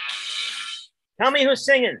 Tell me who's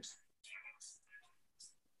singing.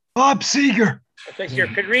 Bob Seger. I think you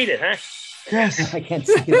could read it, huh? Yes. I can't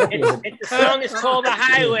see it. The song is called The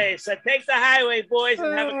Highway. So take the highway, boys,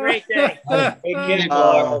 and have a great day.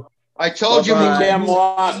 I told you. I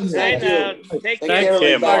know. Take care,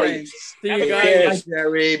 everybody. See you guys.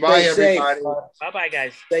 Jerry. Bye, everybody. Bye-bye,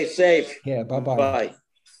 guys. Stay safe. Yeah, bye-bye. Bye.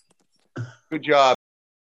 Good job.